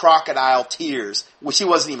fake crocodile tears, which he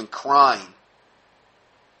wasn't even crying.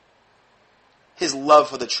 His love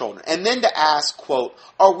for the children. And then to ask, quote,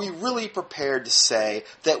 are we really prepared to say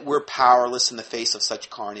that we're powerless in the face of such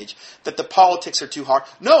carnage, that the politics are too hard?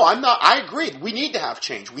 No, I'm not. I agree. We need to have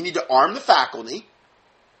change. We need to arm the faculty.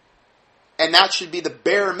 And that should be the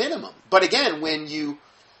bare minimum. But again,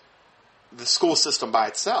 the school system by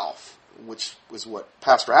itself, which was what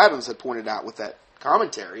Pastor Adams had pointed out with that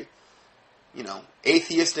commentary,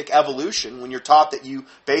 atheistic evolution, when you're taught that you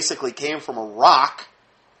basically came from a rock,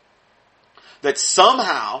 that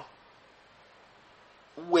somehow,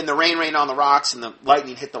 when the rain rained on the rocks and the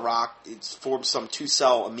lightning hit the rock, it's formed some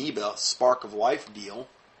 2-cell amoeba, spark of life deal.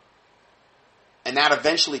 And that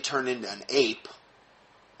eventually turned into an ape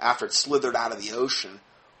after it slithered out of the ocean,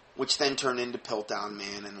 which then turned into Piltdown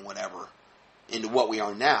Man and whatever, into what we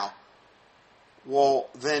are now. Well,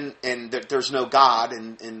 then, and that there's no God,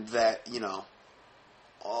 and that,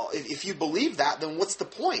 if you believe that, then what's the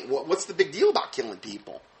point? What's the big deal about killing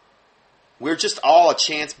people? We're just all a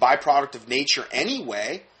chance byproduct of nature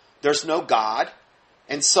anyway. There's no God.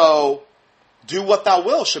 And so, do what thou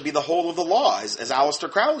will should be the whole of the law, as Aleister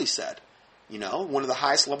Crowley said. One of the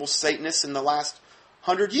highest level Satanists in the last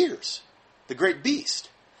 100 years. The great beast.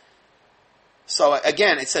 So,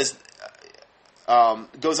 again, it says,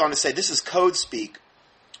 goes on to say, this is code speak.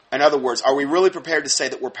 In other words, are we really prepared to say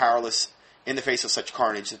that we're powerless in the face of such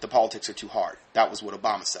carnage, that the politics are too hard? That was what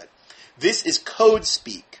Obama said. This is code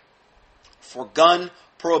speak for gun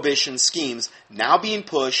prohibition schemes now being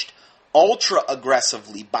pushed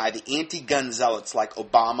ultra-aggressively by the anti-gun zealots like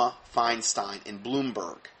Obama, Feinstein, and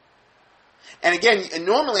Bloomberg. And again,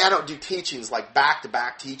 normally I don't do teachings like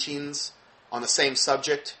back-to-back teachings on the same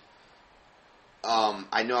subject.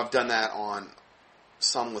 I know I've done that on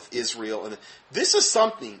some with Israel. And this is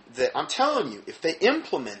something that I'm telling you, if they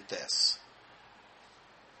implement this,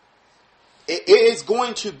 it is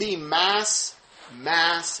going to be mass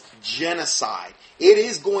genocide. It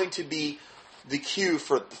is going to be the cue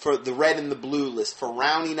for the red and the blue list, for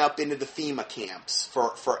rounding up into the FEMA camps,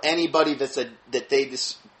 for anybody that they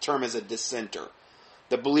term as a dissenter,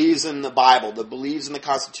 that believes in the Bible, that believes in the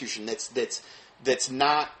Constitution, that's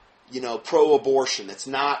not pro-abortion, that's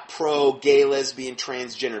not pro-gay, lesbian,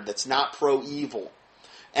 transgender, that's not pro-evil.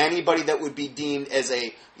 Anybody that would be deemed as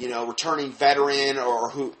a returning veteran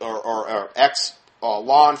or ex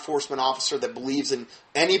law enforcement officer that believes in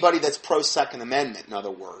anybody that's pro-Second Amendment, in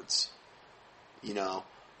other words.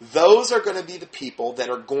 Those are going to be the people that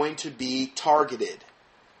are going to be targeted.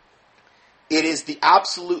 It is the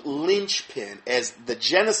absolute linchpin, as the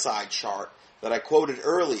genocide chart that I quoted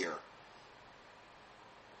earlier.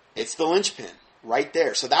 It's the linchpin right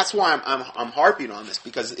there. So that's why I'm harping on this,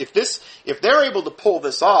 because if they're able to pull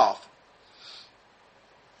this off,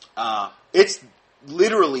 it's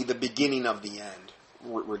literally the beginning of the end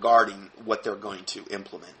regarding what they're going to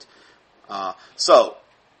implement. So,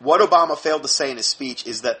 what Obama failed to say in his speech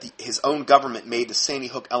is that his own government made the Sandy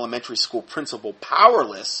Hook Elementary School principal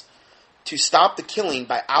powerless to stop the killing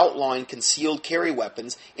by outlawing concealed carry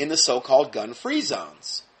weapons in the so-called gun-free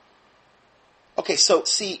zones. Okay, so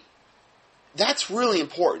see, that's really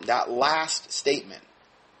important, that last statement.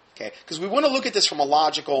 Okay, because we want to look at this from a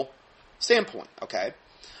logical standpoint. Okay,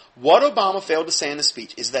 what Obama failed to say in the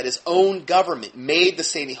speech is that his own government made the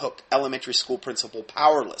Sandy Hook Elementary School principal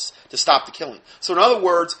powerless to stop the killing. So in other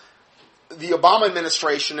words, the Obama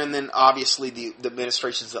administration, and then obviously the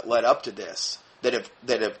administrations that led up to this, that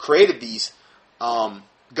have created these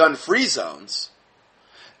gun-free zones,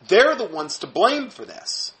 they're the ones to blame for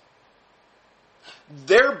this.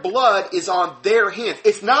 Their blood is on their hands.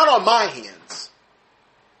 It's not on my hands.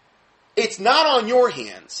 It's not on your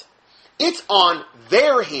hands. It's on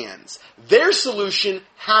their hands. Their solution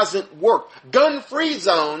hasn't worked. Gun-free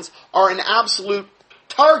zones are an absolute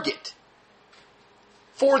target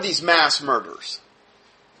for these mass murders,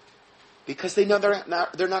 because they know they're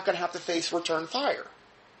not going to have to face return fire.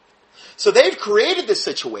 So they've created this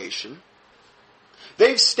situation.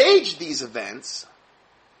 They've staged these events.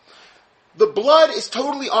 The blood is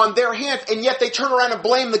totally on their hands, and yet they turn around and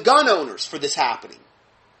blame the gun owners for this happening.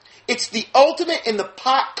 It's the ultimate in the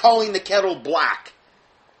pot calling the kettle black.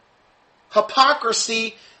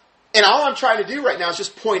 Hypocrisy And all I'm trying to do right now is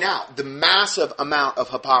just point out the massive amount of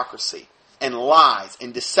hypocrisy and lies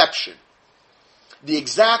and deception. The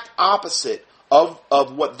exact opposite of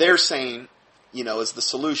what they're saying, is the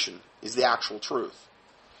solution, is the actual truth.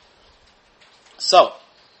 So,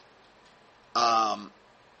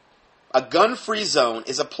 a gun-free zone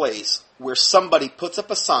is a place where somebody puts up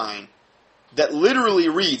a sign that literally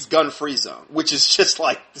reads gun-free zone, which is just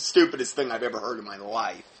like the stupidest thing I've ever heard in my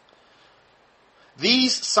life.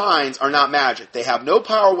 These signs are not magic. They have no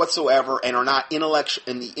power whatsoever and are not in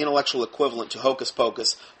the intellectual equivalent to hocus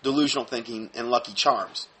pocus, delusional thinking, and lucky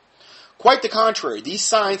charms. Quite the contrary, these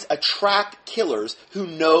signs attract killers who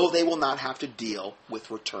know they will not have to deal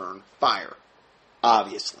with return fire.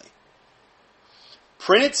 Obviously.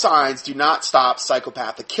 Printed signs do not stop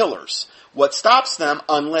psychopathic killers. What stops them,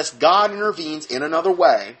 unless God intervenes in another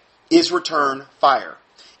way, is return fire.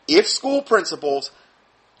 If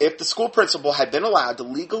the school principal had been allowed to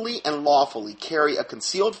legally and lawfully carry a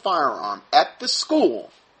concealed firearm at the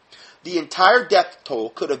school, the entire death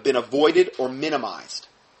toll could have been avoided or minimized.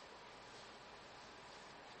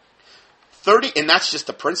 And that's just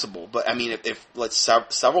the principal, but I mean, if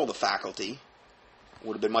several of the faculty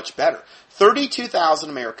would have been much better. 32,000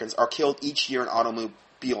 Americans are killed each year in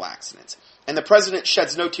automobile accidents, and the president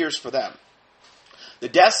sheds no tears for them. The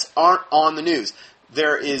deaths aren't on the news.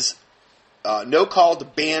 There is no call to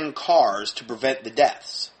ban cars to prevent the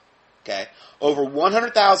deaths. Okay? Over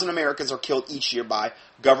 100,000 Americans are killed each year by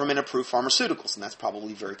government-approved pharmaceuticals, and that's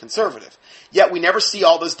probably very conservative. Yet we never see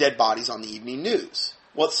all those dead bodies on the evening news.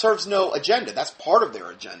 Well, it serves no agenda. That's part of their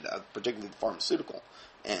agenda, particularly the pharmaceutical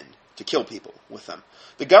end, to kill people with them.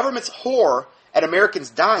 The government's horror at Americans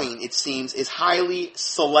dying, it seems, is highly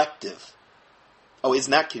selective. Oh,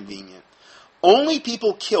 isn't that convenient? Only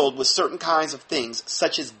people killed with certain kinds of things,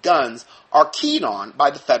 such as guns, are keyed on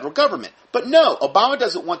by the federal government. But no, Obama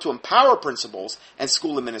doesn't want to empower principals and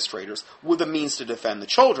school administrators with the means to defend the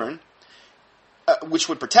children, which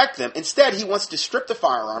would protect them. Instead, he wants to strip the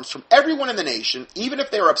firearms from everyone in the nation, even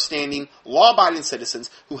if they are upstanding, law-abiding citizens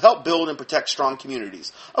who help build and protect strong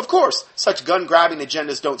communities. Of course, such gun-grabbing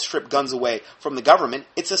agendas don't strip guns away from the government.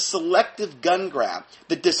 It's a selective gun grab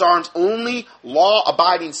that disarms only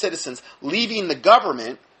law-abiding citizens, leaving the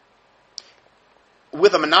government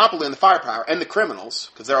with a monopoly on the firepower and the criminals,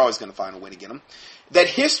 because they're always going to find a way to get them, that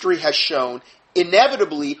history has shown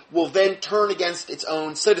inevitably will then turn against its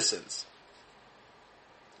own citizens.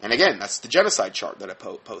 And again, that's the genocide chart that I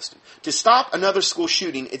posted. To stop another school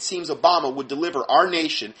shooting, it seems Obama would deliver our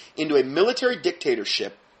nation into a military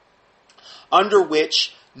dictatorship under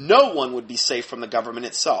which no one would be safe from the government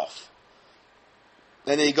itself.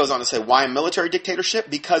 And then he goes on to say, why a military dictatorship?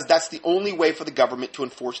 Because that's the only way for the government to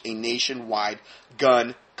enforce a nationwide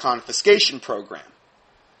gun confiscation program.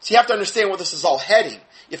 So you have to understand where this is all heading.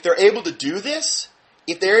 If they're able to do this,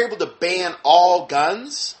 if they're able to ban all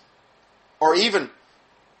guns, or even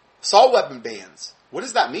assault weapon bans, what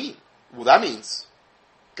does that mean? Well, that means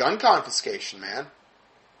gun confiscation, man.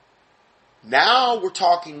 Now we're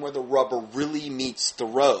talking where the rubber really meets the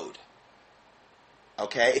road.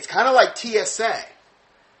 Okay? It's kind of like TSA.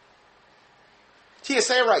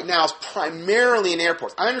 TSA right now is primarily in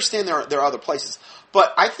airports. I understand there are other places,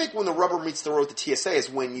 but I think when the rubber meets the road to TSA is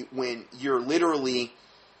when you're literally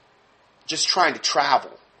just trying to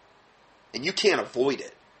travel and you can't avoid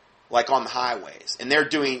it, like on the highways, and they're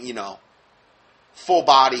doing, full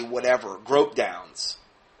body whatever, grope downs,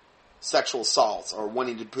 sexual assaults, or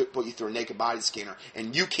wanting to put you through a naked body scanner,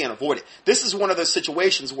 and you can't avoid it. This is one of those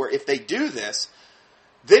situations where if they do this,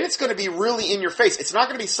 then it's going to be really in your face. It's not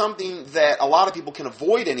going to be something that a lot of people can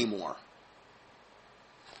avoid anymore.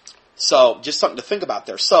 So, just something to think about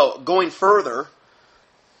there. So, going further,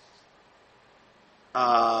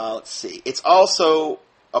 let's see. It's also,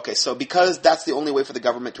 okay, so because that's the only way for the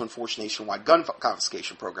government to enforce a nationwide gun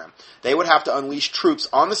confiscation program, they would have to unleash troops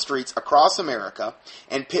on the streets across America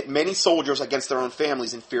and pit many soldiers against their own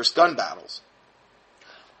families in fierce gun battles.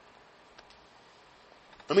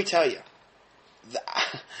 Let me tell you,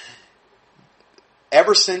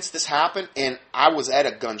 ever since this happened, and I was at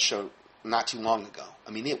a gun show not too long ago,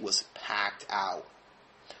 I mean, it was packed out.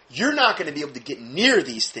 You're not going to be able to get near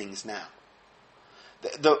these things now.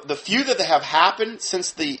 The few that have happened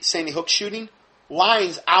since the Sandy Hook shooting,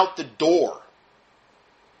 lines out the door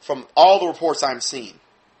from all the reports I'm seeing.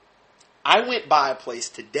 I went by a place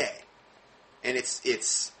today, and it's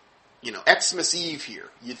Xmas Eve here.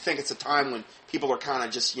 You'd think it's a time when people are kind of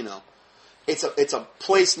just, it's a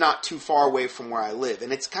place not too far away from where I live,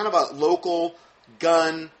 and it's kind of a local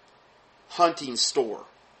gun hunting store,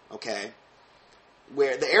 okay?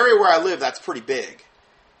 Where the area where I live, that's pretty big.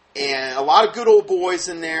 and a lot of good old boys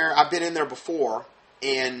in there. I've been in there before,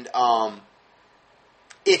 and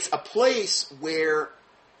it's a place where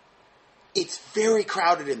it's very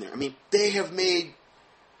crowded in there. I mean, they have made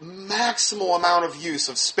maximal amount of use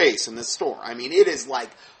of space in this store. I mean, it is like,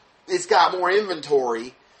 it's got more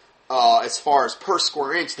inventory as far as per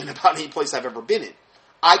square inch than about any place I've ever been in.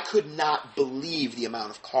 I could not believe the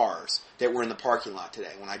amount of cars that were in the parking lot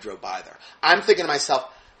today when I drove by there. I'm thinking to myself,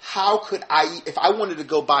 how could I, if I wanted to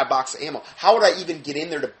go buy a box of ammo, how would I even get in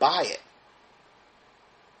there to buy it?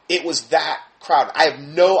 It was that crowded. I have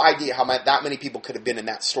no idea how that many people could have been in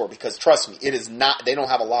that store, because trust me, it is not, they don't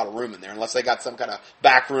have a lot of room in there unless they got some kind of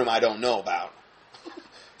back room I don't know about.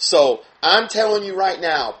 So I'm telling you right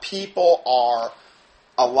now,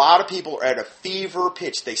 a lot of people are at a fever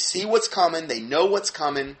pitch. They see what's coming, they know what's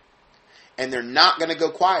coming, and they're not going to go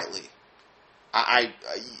quietly.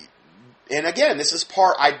 And again, this is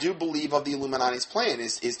part, I do believe, of the Illuminati's plan,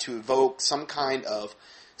 is to evoke some kind of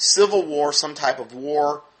civil war, some type of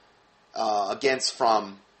war against,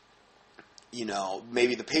 from,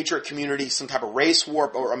 maybe the patriot community, some type of race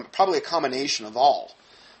war, or probably a combination of all.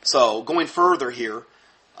 So, going further here,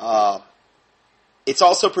 it's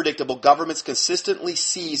also predictable governments consistently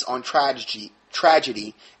seize on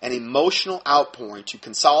tragedy and emotional outpouring to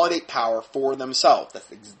consolidate power for themselves. That's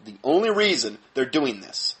the only reason they're doing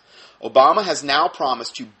this. Obama has now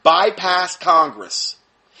promised to bypass Congress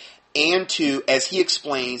and to, as he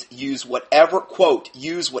explains, use whatever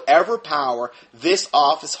power this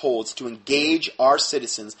office holds to engage our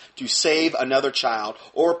citizens to save another child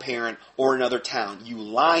or parent or another town. You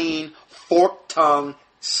lying, fork-tongued,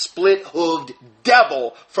 split-hooved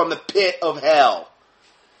devil from the pit of hell.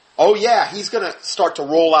 Oh yeah, he's going to start to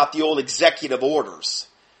roll out the old executive orders.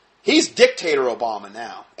 He's dictator Obama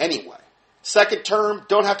now, anyway. Second term,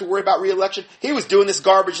 don't have to worry about re-election. He was doing this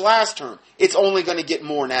garbage last term. It's only going to get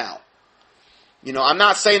more now. I'm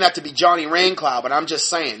not saying that to be Johnny Raincloud, but I'm just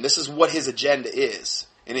saying this is what his agenda is.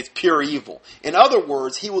 And it's pure evil. In other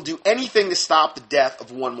words, he will do anything to stop the death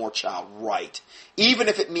of one more child, right? Even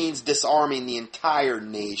if it means disarming the entire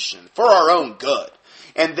nation for our own good,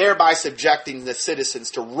 and thereby subjecting the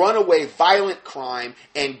citizens to runaway violent crime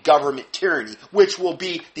and government tyranny, which will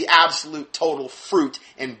be the absolute total fruit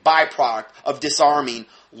and byproduct of disarming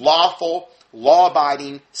lawful,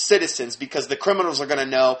 law-abiding citizens, because the criminals are going to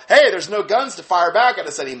know, hey, there's no guns to fire back at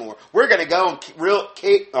us anymore. We're going to go and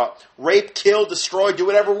rape, kill, destroy, do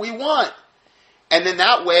whatever we want. And then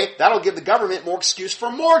that way, that'll give the government more excuse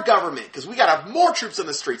for more government, because we got to have more troops in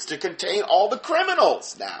the streets to contain all the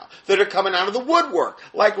criminals now that are coming out of the woodwork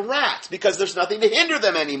like rats, because there's nothing to hinder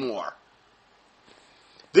them anymore.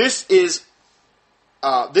 This is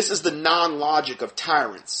the non-logic of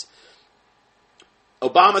tyrants.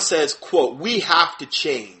 Obama says, quote, we have to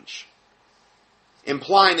change,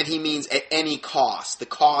 implying that he means at any cost, the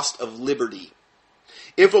cost of liberty.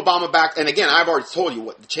 If Obama and again, I've already told you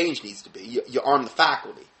what the change needs to be. You arm the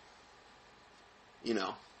faculty.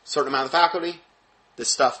 Certain amount of faculty,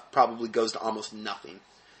 this stuff probably goes to almost nothing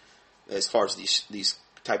as far as these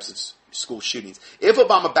types of school shootings. If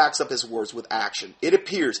Obama backs up his words with action, it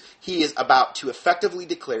appears he is about to effectively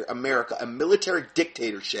declare America a military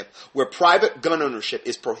dictatorship where private gun ownership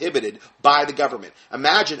is prohibited by the government.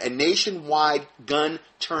 Imagine a nationwide gun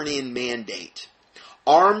turn-in mandate.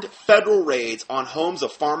 Armed federal raids on homes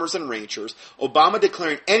of farmers and ranchers, Obama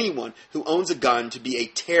declaring anyone who owns a gun to be a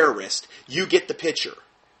terrorist. You get the picture.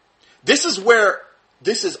 This is where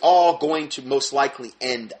this is all going to most likely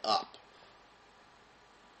end up.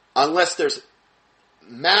 Unless there's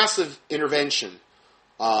massive intervention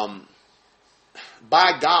by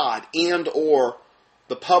God, and or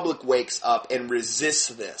the public wakes up and resists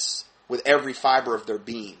this with every fiber of their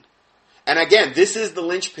being. And again, this is the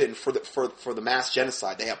linchpin for the mass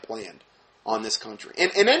genocide they have planned on this country,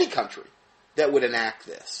 and in any country that would enact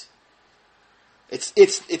this.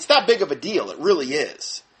 It's that big of a deal. It really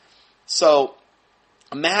is. So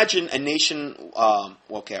imagine a nation.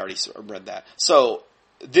 Okay, I already read that. So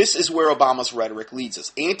this is where Obama's rhetoric leads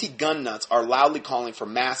us. Anti-gun nuts are loudly calling for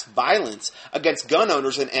mass violence against gun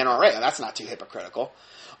owners and NRA. That's not too hypocritical.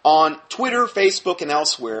 On Twitter, Facebook, and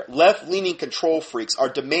elsewhere, left-leaning control freaks are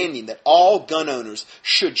demanding that all gun owners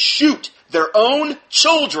should shoot their own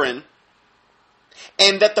children,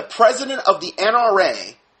 and that the president of the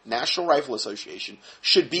NRA, National Rifle Association,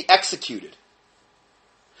 should be executed.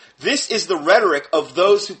 This is the rhetoric of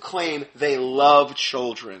those who claim they love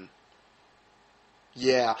children.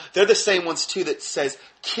 Yeah, they're the same ones, too, that says,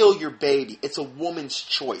 kill your baby. It's a woman's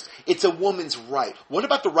choice. It's a woman's right. What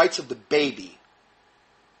about the rights of the baby?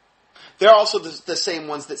 they're also the same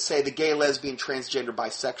ones that say the gay, lesbian, transgender,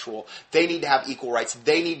 bisexual, they need to have equal rights.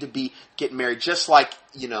 They need to be getting married just like,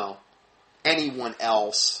 anyone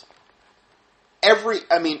else.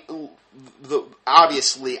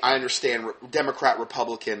 Obviously, I understand Democrat,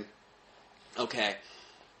 Republican, okay,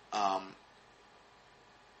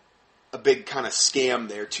 a big kind of scam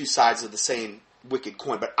there, two sides of the same wicked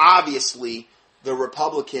coin. But obviously, the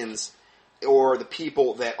Republicans or the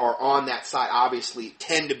people that are on that side obviously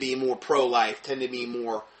tend to be more pro-life, tend to be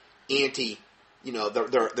more anti,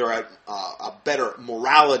 they're at a better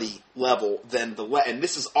morality level than the left. And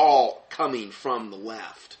this is all coming from the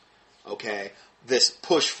left, okay? This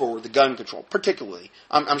push for the gun control, particularly.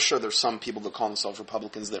 I'm sure there's some people that call themselves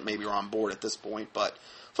Republicans that maybe are on board at this point, but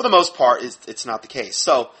for the most part, it's not the case.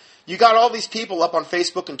 So, you got all these people up on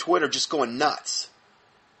Facebook and Twitter just going nuts,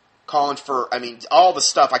 calling for, all the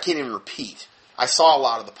stuff I can't even repeat. I saw a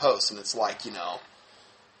lot of the posts, and it's like, the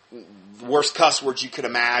worst cuss words you could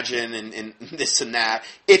imagine, and this and that.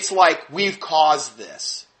 It's like we've caused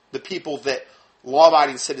this. The people that,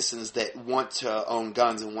 law-abiding citizens that want to own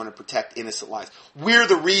guns and want to protect innocent lives. We're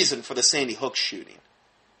the reason for the Sandy Hook shooting,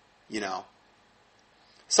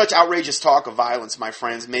 Such outrageous talk of violence, my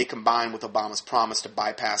friends, may combine with Obama's promise to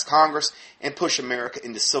bypass Congress and push America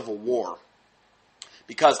into civil war.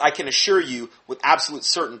 Because I can assure you with absolute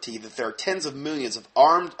certainty that there are tens of millions of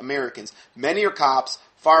armed Americans, many are cops,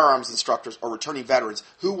 firearms instructors, or returning veterans,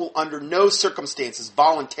 who will under no circumstances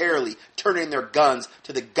voluntarily turn in their guns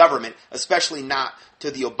to the government, especially not to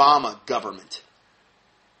the Obama government.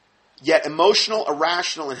 Yet emotional,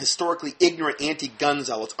 irrational, and historically ignorant anti-gun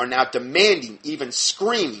zealots are now demanding, even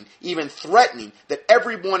screaming, even threatening that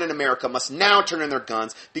everyone in America must now turn in their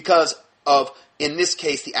guns because of, in this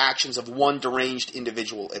case, the actions of one deranged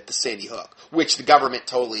individual at the Sandy Hook, which the government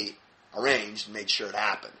totally arranged and made sure it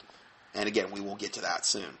happened. And again, we will get to that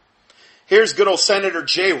soon. Here's good old Senator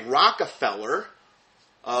Jay Rockefeller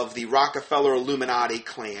of the Rockefeller Illuminati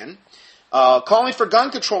clan, calling for gun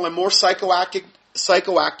control and more psychoactive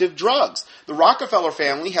drugs. The Rockefeller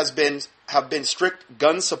family have been strict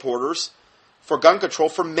gun supporters for gun control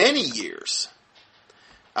for many years.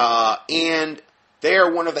 And they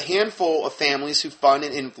are one of the handful of families who fund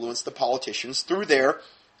and influence the politicians through their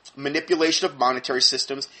manipulation of monetary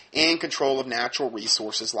systems and control of natural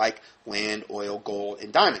resources like land, oil, gold,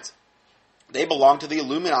 and diamonds. They belong to the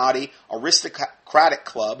Illuminati aristocratic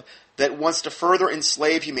club that wants to further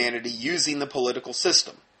enslave humanity using the political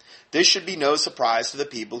system. This should be no surprise to the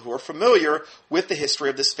people who are familiar with the history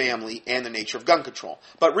of this family and the nature of gun control.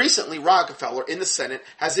 But recently, Rockefeller in the Senate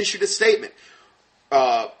has issued a statement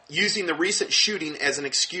using the recent shooting as an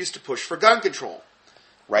excuse to push for gun control.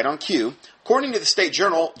 Right on cue. According to the State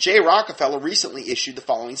Journal, Jay Rockefeller recently issued the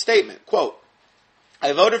following statement, quote,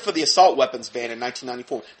 I voted for the assault weapons ban in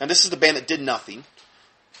 1994. Now, this is the ban that did nothing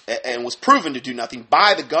and was proven to do nothing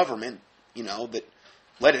by the government, that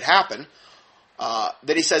let it happen.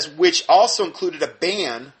 That he says, which also included a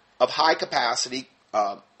ban of high-capacity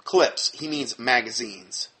clips. He means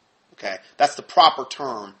magazines. Okay, that's the proper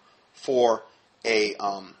term for it's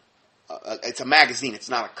a magazine. It's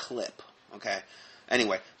not a clip. Okay.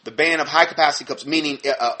 Anyway, the ban of high-capacity clips, meaning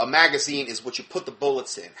a magazine is what you put the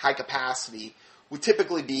bullets in. High-capacity would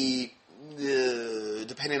typically be,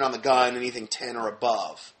 depending on the gun, anything 10 or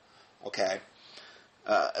above. Okay.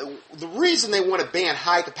 The reason they want to ban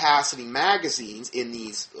high-capacity magazines in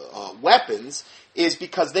these weapons is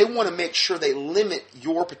because they want to make sure they limit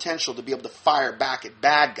your potential to be able to fire back at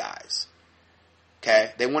bad guys.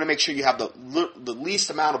 Okay? They want to make sure you have the least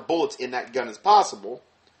amount of bullets in that gun as possible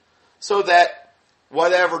so that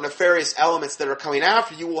whatever nefarious elements that are coming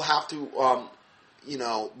after you will have to,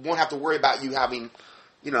 won't have to worry about you having,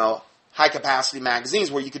 high-capacity magazines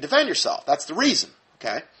where you could defend yourself. That's the reason.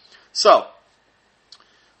 Okay? So,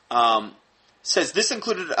 says this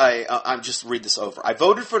included I'm just read this over. I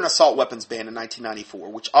voted for an assault weapons ban in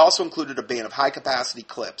 1994, which also included a ban of high-capacity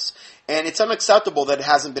clips. And it's unacceptable that it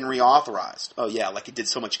hasn't been reauthorized. Oh yeah, like it did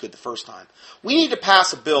so much good the first time. We need to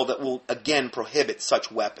pass a bill that will again prohibit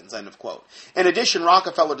such weapons, end of quote. In addition,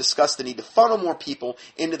 Rockefeller discussed the need to funnel more people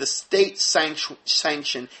into the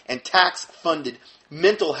state-sanctioned and tax-funded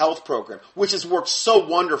mental health program, which has worked so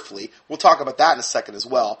wonderfully, we'll talk about that in a second as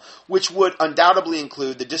well, which would undoubtedly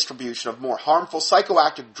include the distribution of more harmful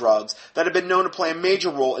psychoactive drugs that have been known to play a major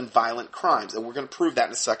role in violent crimes. And we're going to prove that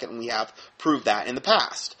in a second, and we have proved that in the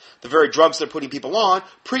past. The very drugs they're putting people on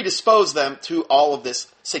predispose them to all of this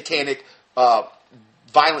satanic,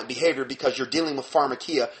 violent behavior because you're dealing with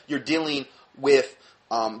pharmakia, you're dealing with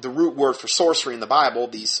the root word for sorcery in the Bible,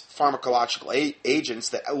 these pharmacological agents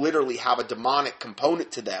that literally have a demonic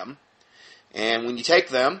component to them. And when you take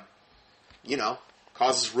them,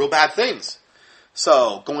 causes real bad things.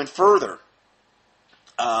 So, going further,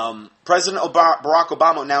 President Barack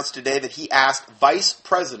Obama announced today that he asked the Vice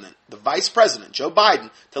President, Joe Biden,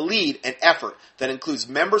 to lead an effort that includes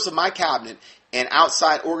members of my cabinet and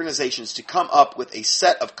outside organizations to come up with a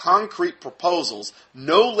set of concrete proposals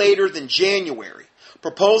no later than January.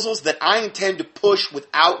 Proposals that I intend to push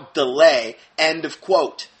without delay. End of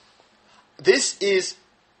quote. This is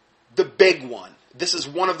the big one. This is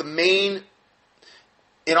one of the main,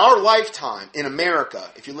 in our lifetime in America,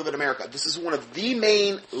 if you live in America, this is one of the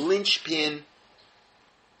main linchpin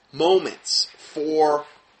moments for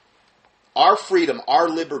our freedom, our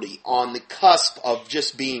liberty, on the cusp of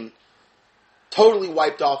just being totally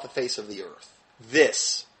wiped off the face of the earth.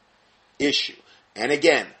 This issue. And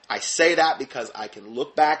again, I say that because I can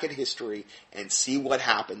look back at history and see what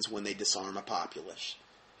happens when they disarm a populace.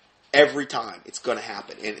 Every time it's going to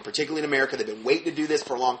happen. And particularly in America, they've been waiting to do this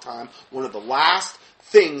for a long time. One of the last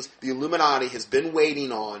things the Illuminati has been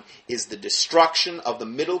waiting on is the destruction of the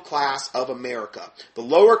middle class of America. The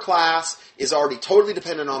lower class is already totally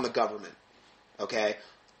dependent on the government. Okay?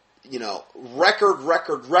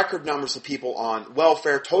 Record numbers of people on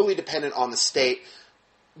welfare, totally dependent on the state.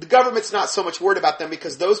 The government's not so much worried about them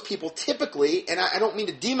because those people typically, and I don't mean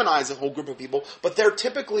to demonize a whole group of people, but they're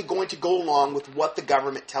typically going to go along with what the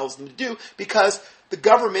government tells them to do because the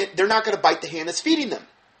government, they're not going to bite the hand that's feeding them.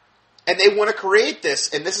 And they want to create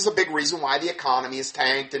this, and this is a big reason why the economy is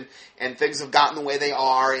tanked and things have gotten the way they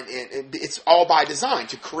are, and it's all by design,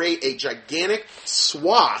 to create a gigantic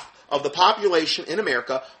swath of the population in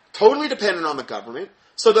America totally dependent on the government,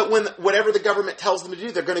 so that when whatever the government tells them to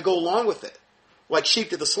do, they're going to go along with it, like sheep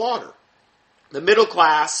to the slaughter. The middle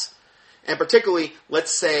class, and particularly,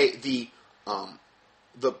 let's say the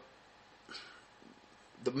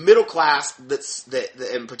middle class,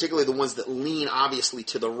 and particularly the ones that lean obviously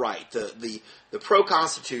to the right, the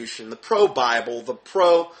pro-Constitution, the pro-Bible, the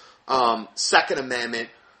pro-Second Amendment,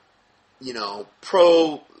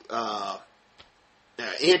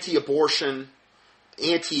 anti-abortion,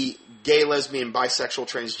 anti-gay, lesbian, bisexual,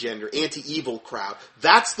 transgender, anti-evil crowd.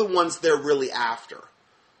 That's the ones they're really after.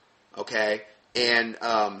 Okay? And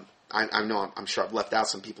I'm sure I've left out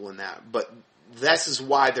some people in that, but this is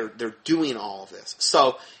why they're doing all of this.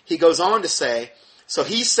 So he goes on to say, so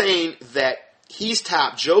he's saying that he's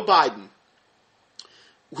tapped Joe Biden,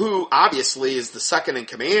 who obviously is the second in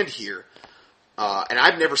command here, and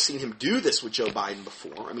I've never seen him do this with Joe Biden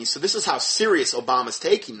before. I mean, so this is how serious Obama's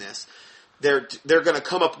taking this. They're going to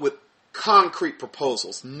come up with concrete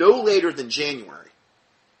proposals no later than January.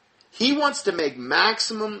 He wants to make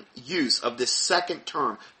maximum use of this second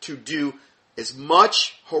term to do as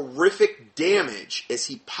much horrific damage as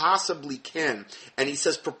he possibly can. And he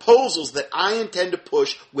says proposals that I intend to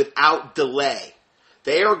push without delay.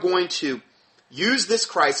 They are going to use this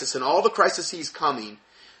crisis and all the crises coming.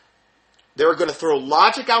 They're going to throw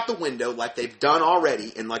logic out the window like they've done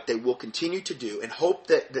already and like they will continue to do, and hope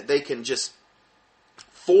that they can just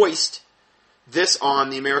foist this on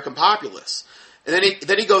the American populace. And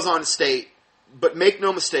then he goes on to state, but make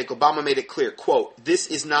no mistake, Obama made it clear, quote, this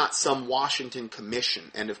is not some Washington commission,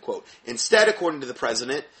 end of quote. Instead, according to the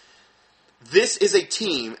president, this is a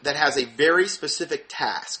team that has a very specific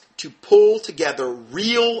task to pull together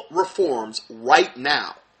real reforms right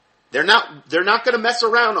now. They're not going to mess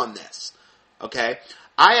around on this. Okay?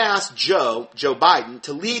 I asked Joe Biden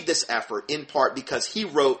to lead this effort in part because he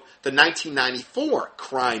wrote the 1994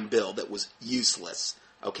 crime bill that was useless.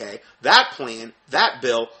 Okay? That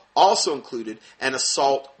bill also included an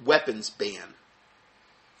assault weapons ban.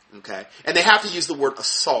 Okay? And they have to use the word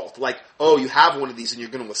assault. Like, oh, you have one of these and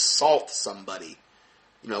you're going to assault somebody.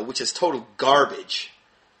 Which is total garbage.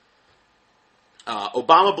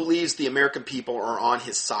 Obama believes the American people are on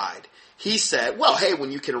his side. He said, well, hey,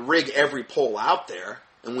 when you can rig every poll out there,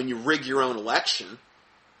 and when you rig your own election,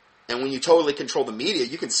 and when you totally control the media,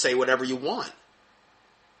 you can say whatever you want.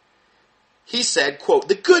 He said, quote,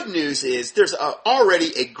 the good news is there's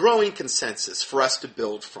already a growing consensus for us to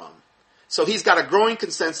build from. So he's got a growing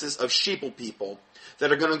consensus of sheeple people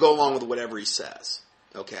that are going to go along with whatever he says.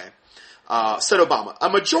 Okay? Said Obama, a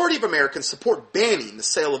majority of Americans support banning the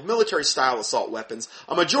sale of military-style assault weapons.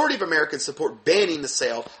 A majority of Americans support banning the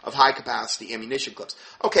sale of high-capacity ammunition clips.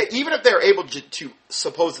 Okay, even if they're able to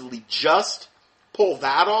supposedly just pull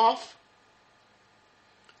that off,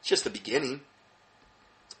 it's just the beginning.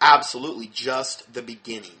 It's absolutely just the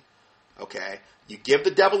beginning. Okay? You give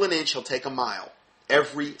the devil an inch, he'll take a mile.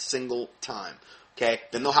 Every single time. Okay?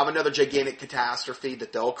 Then they'll have another gigantic catastrophe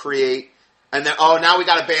that they'll create. And then, oh, now we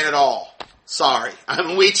got to ban it all. Sorry. I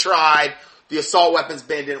mean, we tried. The assault weapons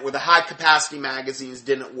ban didn't work. The high-capacity magazines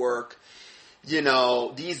didn't work.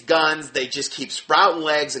 these guns, they just keep sprouting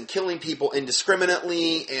legs and killing people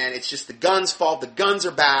indiscriminately, and it's just the guns' fault. The guns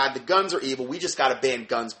are bad. The guns are evil. We just got to ban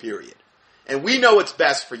guns, period. And we know what's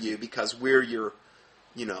best for you because we're your,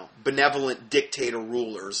 benevolent dictator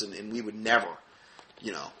rulers, and we would never,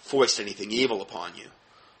 foist anything evil upon you.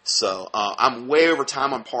 So I'm way over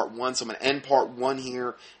time on part 1, so I'm going to end part 1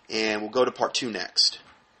 here, and we'll go to part 2 next.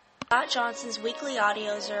 Scott Johnson's weekly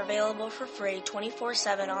audios are available for free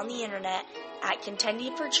 24/7 on the internet at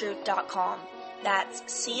contendingfortruth.com. That's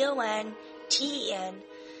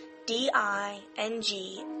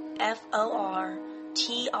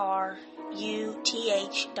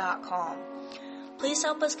CONTENDINGFORTRUTH.com. Please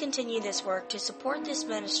help us continue this work. To support this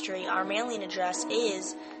ministry, our mailing address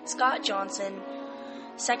is Scott Johnson,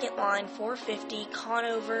 2nd line 450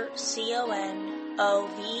 Conover, CONOVER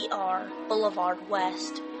Boulevard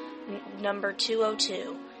West, number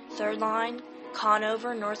 202, 3rd line,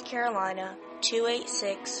 Conover, North Carolina,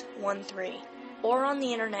 28613. Or on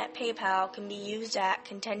the internet, PayPal can be used at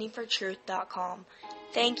contendingfortruth.com.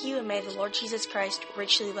 Thank you, and may the Lord Jesus Christ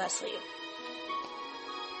richly bless you.